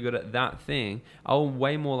become really good at that thing, I'll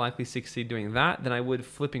way more likely succeed doing that than I would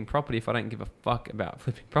flipping property if I don't give a fuck about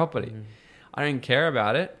flipping property. I don't care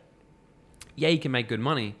about it. Yeah, you can make good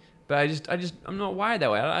money, but I'm not wired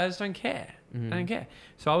that way. I just don't care. I don't care.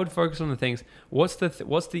 So I would focus on the things. What's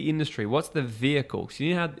the industry? What's the vehicle? So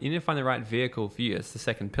you need to find the right vehicle for you. It's the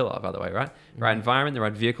second pillar, by the way, right? The right environment, the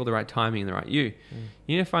right vehicle, the right timing, and the right you.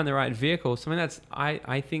 You need to find the right vehicle. Something that's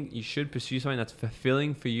I think you should pursue something that's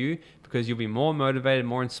fulfilling for you because you'll be more motivated,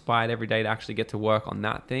 more inspired every day to actually get to work on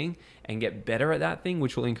that thing and get better at that thing,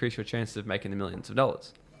 which will increase your chances of making the millions of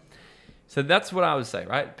dollars. So that's what I would say,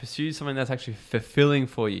 right? Pursue something that's actually fulfilling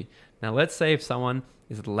for you. Now, let's say if someone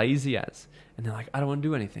is lazy as, and they're like, I don't want to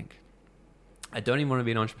do anything. I don't even want to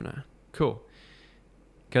be an entrepreneur. Cool.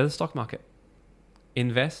 Go to the stock market.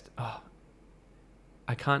 Invest. Oh,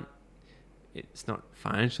 I can't. It's not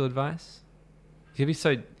financial advice.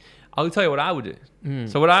 I'll tell you what I would do.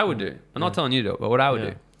 So what I would do, I'm not telling you to do it, but what I would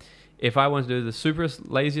do, if I wanted to do the super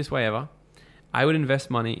laziest way ever, I would invest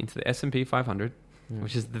money into the S&P 500,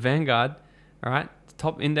 which is the Vanguard, all right?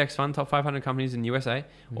 Top index fund, top 500 companies in USA,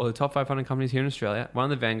 or the top 500 companies here in Australia, one of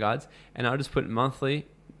the Vanguards, and I'll just put monthly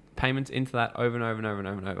payments into that over and over and over and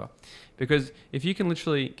over and over. Because if you can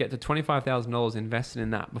literally get to $25,000 invested in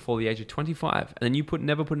that before the age of 25, and then you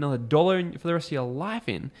never put another dollar in for the rest of your life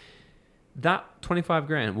in, that 25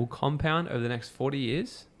 grand will compound over the next 40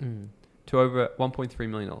 years to over $1.3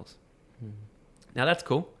 million. Now that's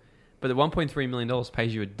cool, but the $1.3 million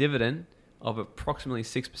pays you a dividend of approximately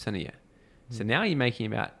 6% a year. So now you're making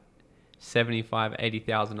about $75,000,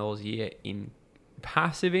 $80,000 a year in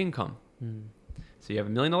passive income. So you have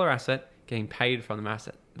 $1 million asset getting paid from the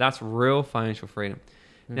asset. That's real financial freedom.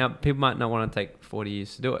 Now, people might not want to take 40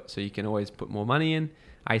 years to do it, so you can always put more money in.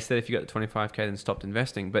 I said if you got the 25K, then stopped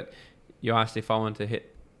investing. But you asked if I wanted to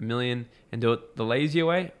hit $1 million and do it the lazier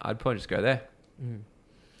way, I'd probably just go there.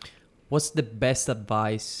 What's the best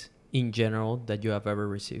advice in general that you have ever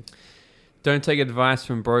received? Don't take advice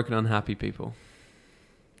from broken, unhappy people.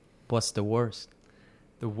 What's the worst?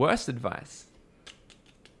 The worst advice?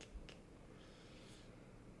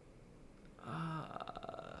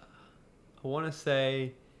 I want to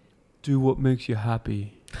say, do what makes you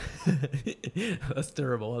happy. That's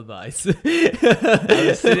terrible advice. I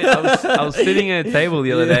was sitting at a table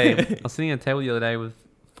the other day. I was sitting at a table the other day with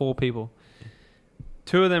 4 people.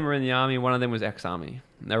 2 of them were in the army. 1 of them was ex-army.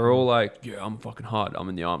 They were all like, yeah, I'm fucking hard. I'm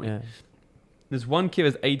in the army. Yeah. There's one kid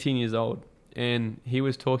was 18 years old, and he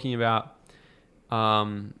was talking about,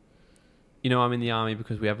 I'm in the army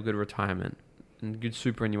because we have a good retirement and good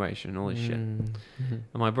superannuation and all this shit. I'm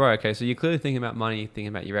like, bro, okay, so you're clearly thinking about money, thinking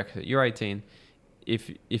about your exit. You're 18.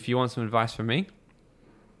 If you want some advice from me,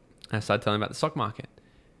 I started telling him about the stock market.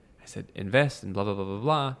 I said, invest and blah, blah, blah, blah,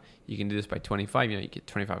 blah. You can do this by 25. You get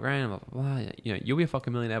 25 grand, blah, blah, blah. You'll be a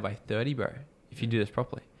fucking millionaire by 30, bro, if you do this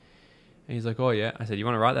properly. And he's like, oh, yeah. I said, you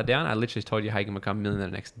want to write that down? I literally told you how you can become a millionaire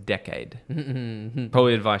in the next decade.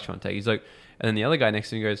 Probably advice you want to take. He's like, and then the other guy next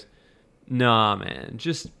to me goes, nah, man,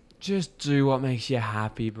 just do what makes you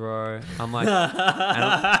happy, bro. I'm like,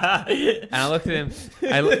 and I looked at him.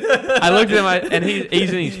 I looked at him, and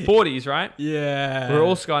he's in his 40s, right? Yeah. We're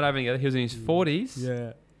all skydiving together. He was in his 40s.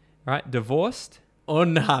 Yeah. Right? Divorced.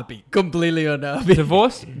 Unhappy. Completely unhappy.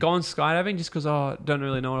 Divorced. Gone skydiving just because, don't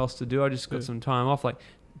really know what else to do. I just got some time off. Like,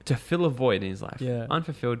 to fill a void in his life. Yeah.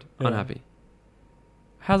 Unfulfilled, unhappy.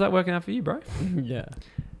 How's that working out for you, bro? Yeah.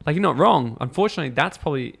 Like, you're not wrong. Unfortunately, that's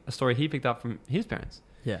probably a story he picked up from his parents.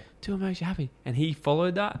 Yeah. Do what makes you happy. And he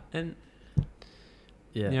followed that. And,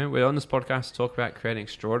 yeah. we're on this podcast to talk about creating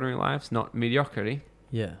extraordinary lives, not mediocrity.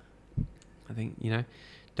 Yeah. I think,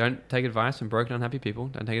 don't take advice from broken, unhappy people.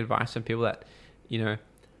 Don't take advice from people that,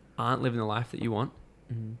 aren't living the life that you want.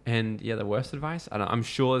 And, the worst advice, I'm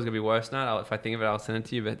sure there's going to be worse than that. If I think of it, I'll send it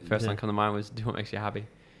to you. But the first one come to mind was do what makes you happy.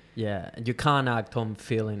 Yeah, you can't act on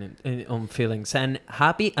on feelings. And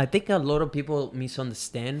happy, I think a lot of people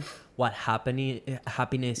misunderstand what happiness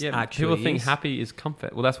actually people is. think happy is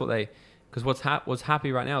comfort. Well, that's what because what's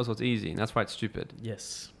happy right now is what's easy, and that's why it's stupid.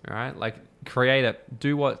 Yes. All right, like create it.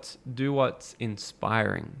 Do what's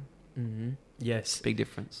inspiring. Yes. Big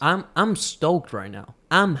difference. I'm stoked right now.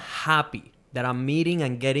 I'm happy that I'm meeting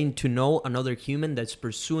and getting to know another human that's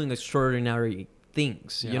pursuing extraordinary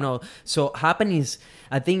things. So happiness,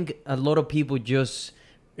 I think a lot of people just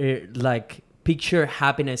picture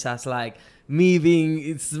happiness as like me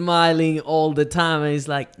being smiling all the time, and it's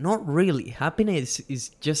like not really. Happiness is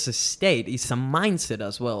just a state. It's a mindset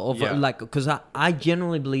as well because I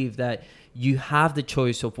genuinely believe that you have the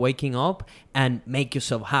choice of waking up and make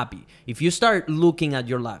yourself happy. If you start looking at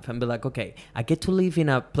your life and be like, okay, I get to live in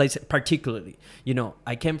a place, particularly,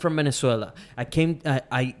 I came from Venezuela.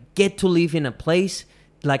 I get to live in a place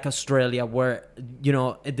like Australia where,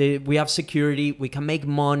 we have security, we can make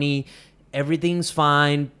money, everything's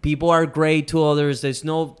fine, people are great to others, there's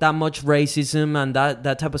no that much racism and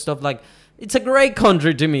that type of stuff. Like, it's a great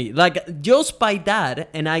country to me. Like, just by that,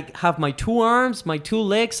 and I have my 2 arms, my 2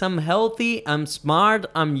 legs, I'm healthy, I'm smart,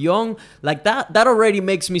 I'm young. Like, that already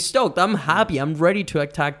makes me stoked. I'm happy. I'm ready to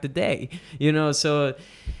attack the day. So,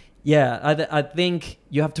 yeah, I think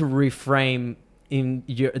you have to reframe in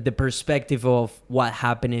the perspective of what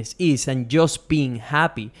happiness is, and just being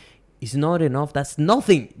happy is not enough. That's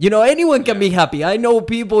nothing. Anyone can be happy. I know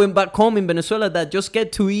people back home in Venezuela that just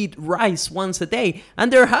get to eat rice once a day,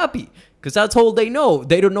 and they're happy. Because that's all they know.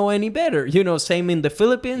 They don't know any better. Same in the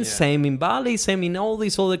Philippines, same in Bali, same in all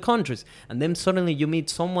these other countries. And then suddenly you meet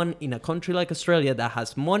someone in a country like Australia that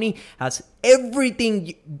has money, has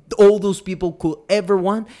everything all those people could ever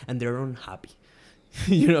want, and they're unhappy.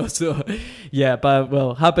 So, yeah, but,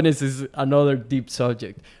 well, happiness is another deep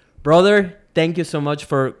subject. Brother, thank you so much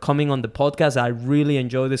for coming on the podcast. I really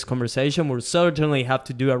enjoyed this conversation. We'll certainly have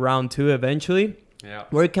to do a round 2 eventually. Yeah.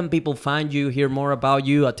 Where can people find you, hear more about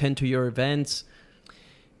you, attend to your events?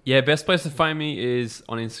 Yeah, best place to find me is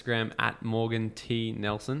on Instagram at Morgan T.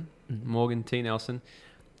 Nelson. Morgan T. Nelson.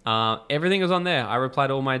 Everything is on there. I reply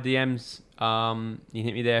to all my DMs. You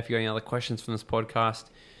hit me there if you got any other questions from this podcast.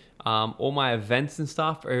 All my events and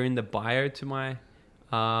stuff are in the bio to my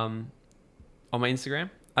on my Instagram.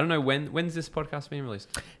 I don't know when's this podcast being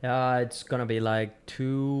released. It's gonna be like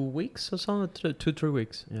 2 weeks or something, 2-3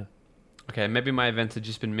 weeks. Yeah. Okay, maybe my events have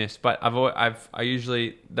just been missed, but I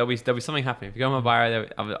usually there'll be something happening. If you go on my bio,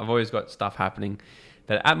 I've always got stuff happening.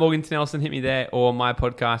 But at Morganton Nelson, hit me there. Or my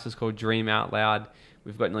podcast is called Dream Out Loud.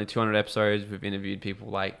 We've got nearly 200 episodes. We've interviewed people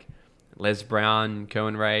like Les Brown,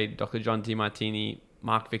 Cohen Ray, Dr. John Demartini,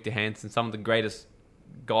 Mark Victor Hansen, some of the greatest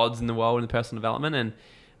gods in the world in personal development,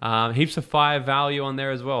 and heaps of fire value on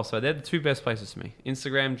there as well. So they're the two best places for me.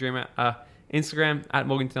 Instagram at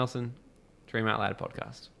Morganton Nelson, Dream Out Loud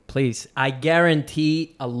podcast. Please, I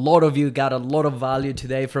guarantee a lot of you got a lot of value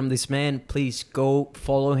today from this man. Please go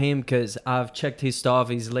follow him because I've checked his stuff.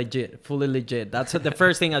 He's legit, fully legit. That's the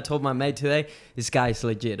first thing I told my mate today. This guy is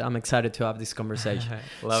legit. I'm excited to have this conversation.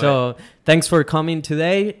 Thanks for coming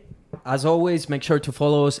today. As always, make sure to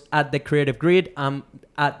follow us at The Creative Grid. I'm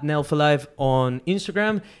at Nelfalive on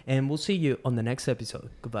Instagram, and we'll see you on the next episode.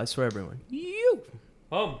 Goodbye for everyone.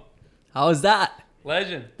 Boom. How was that?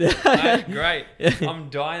 Legend. Great.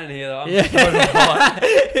 I'm dying in here though. I'm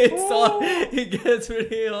so hot. It gets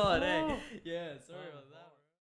pretty hot, eh? Yeah.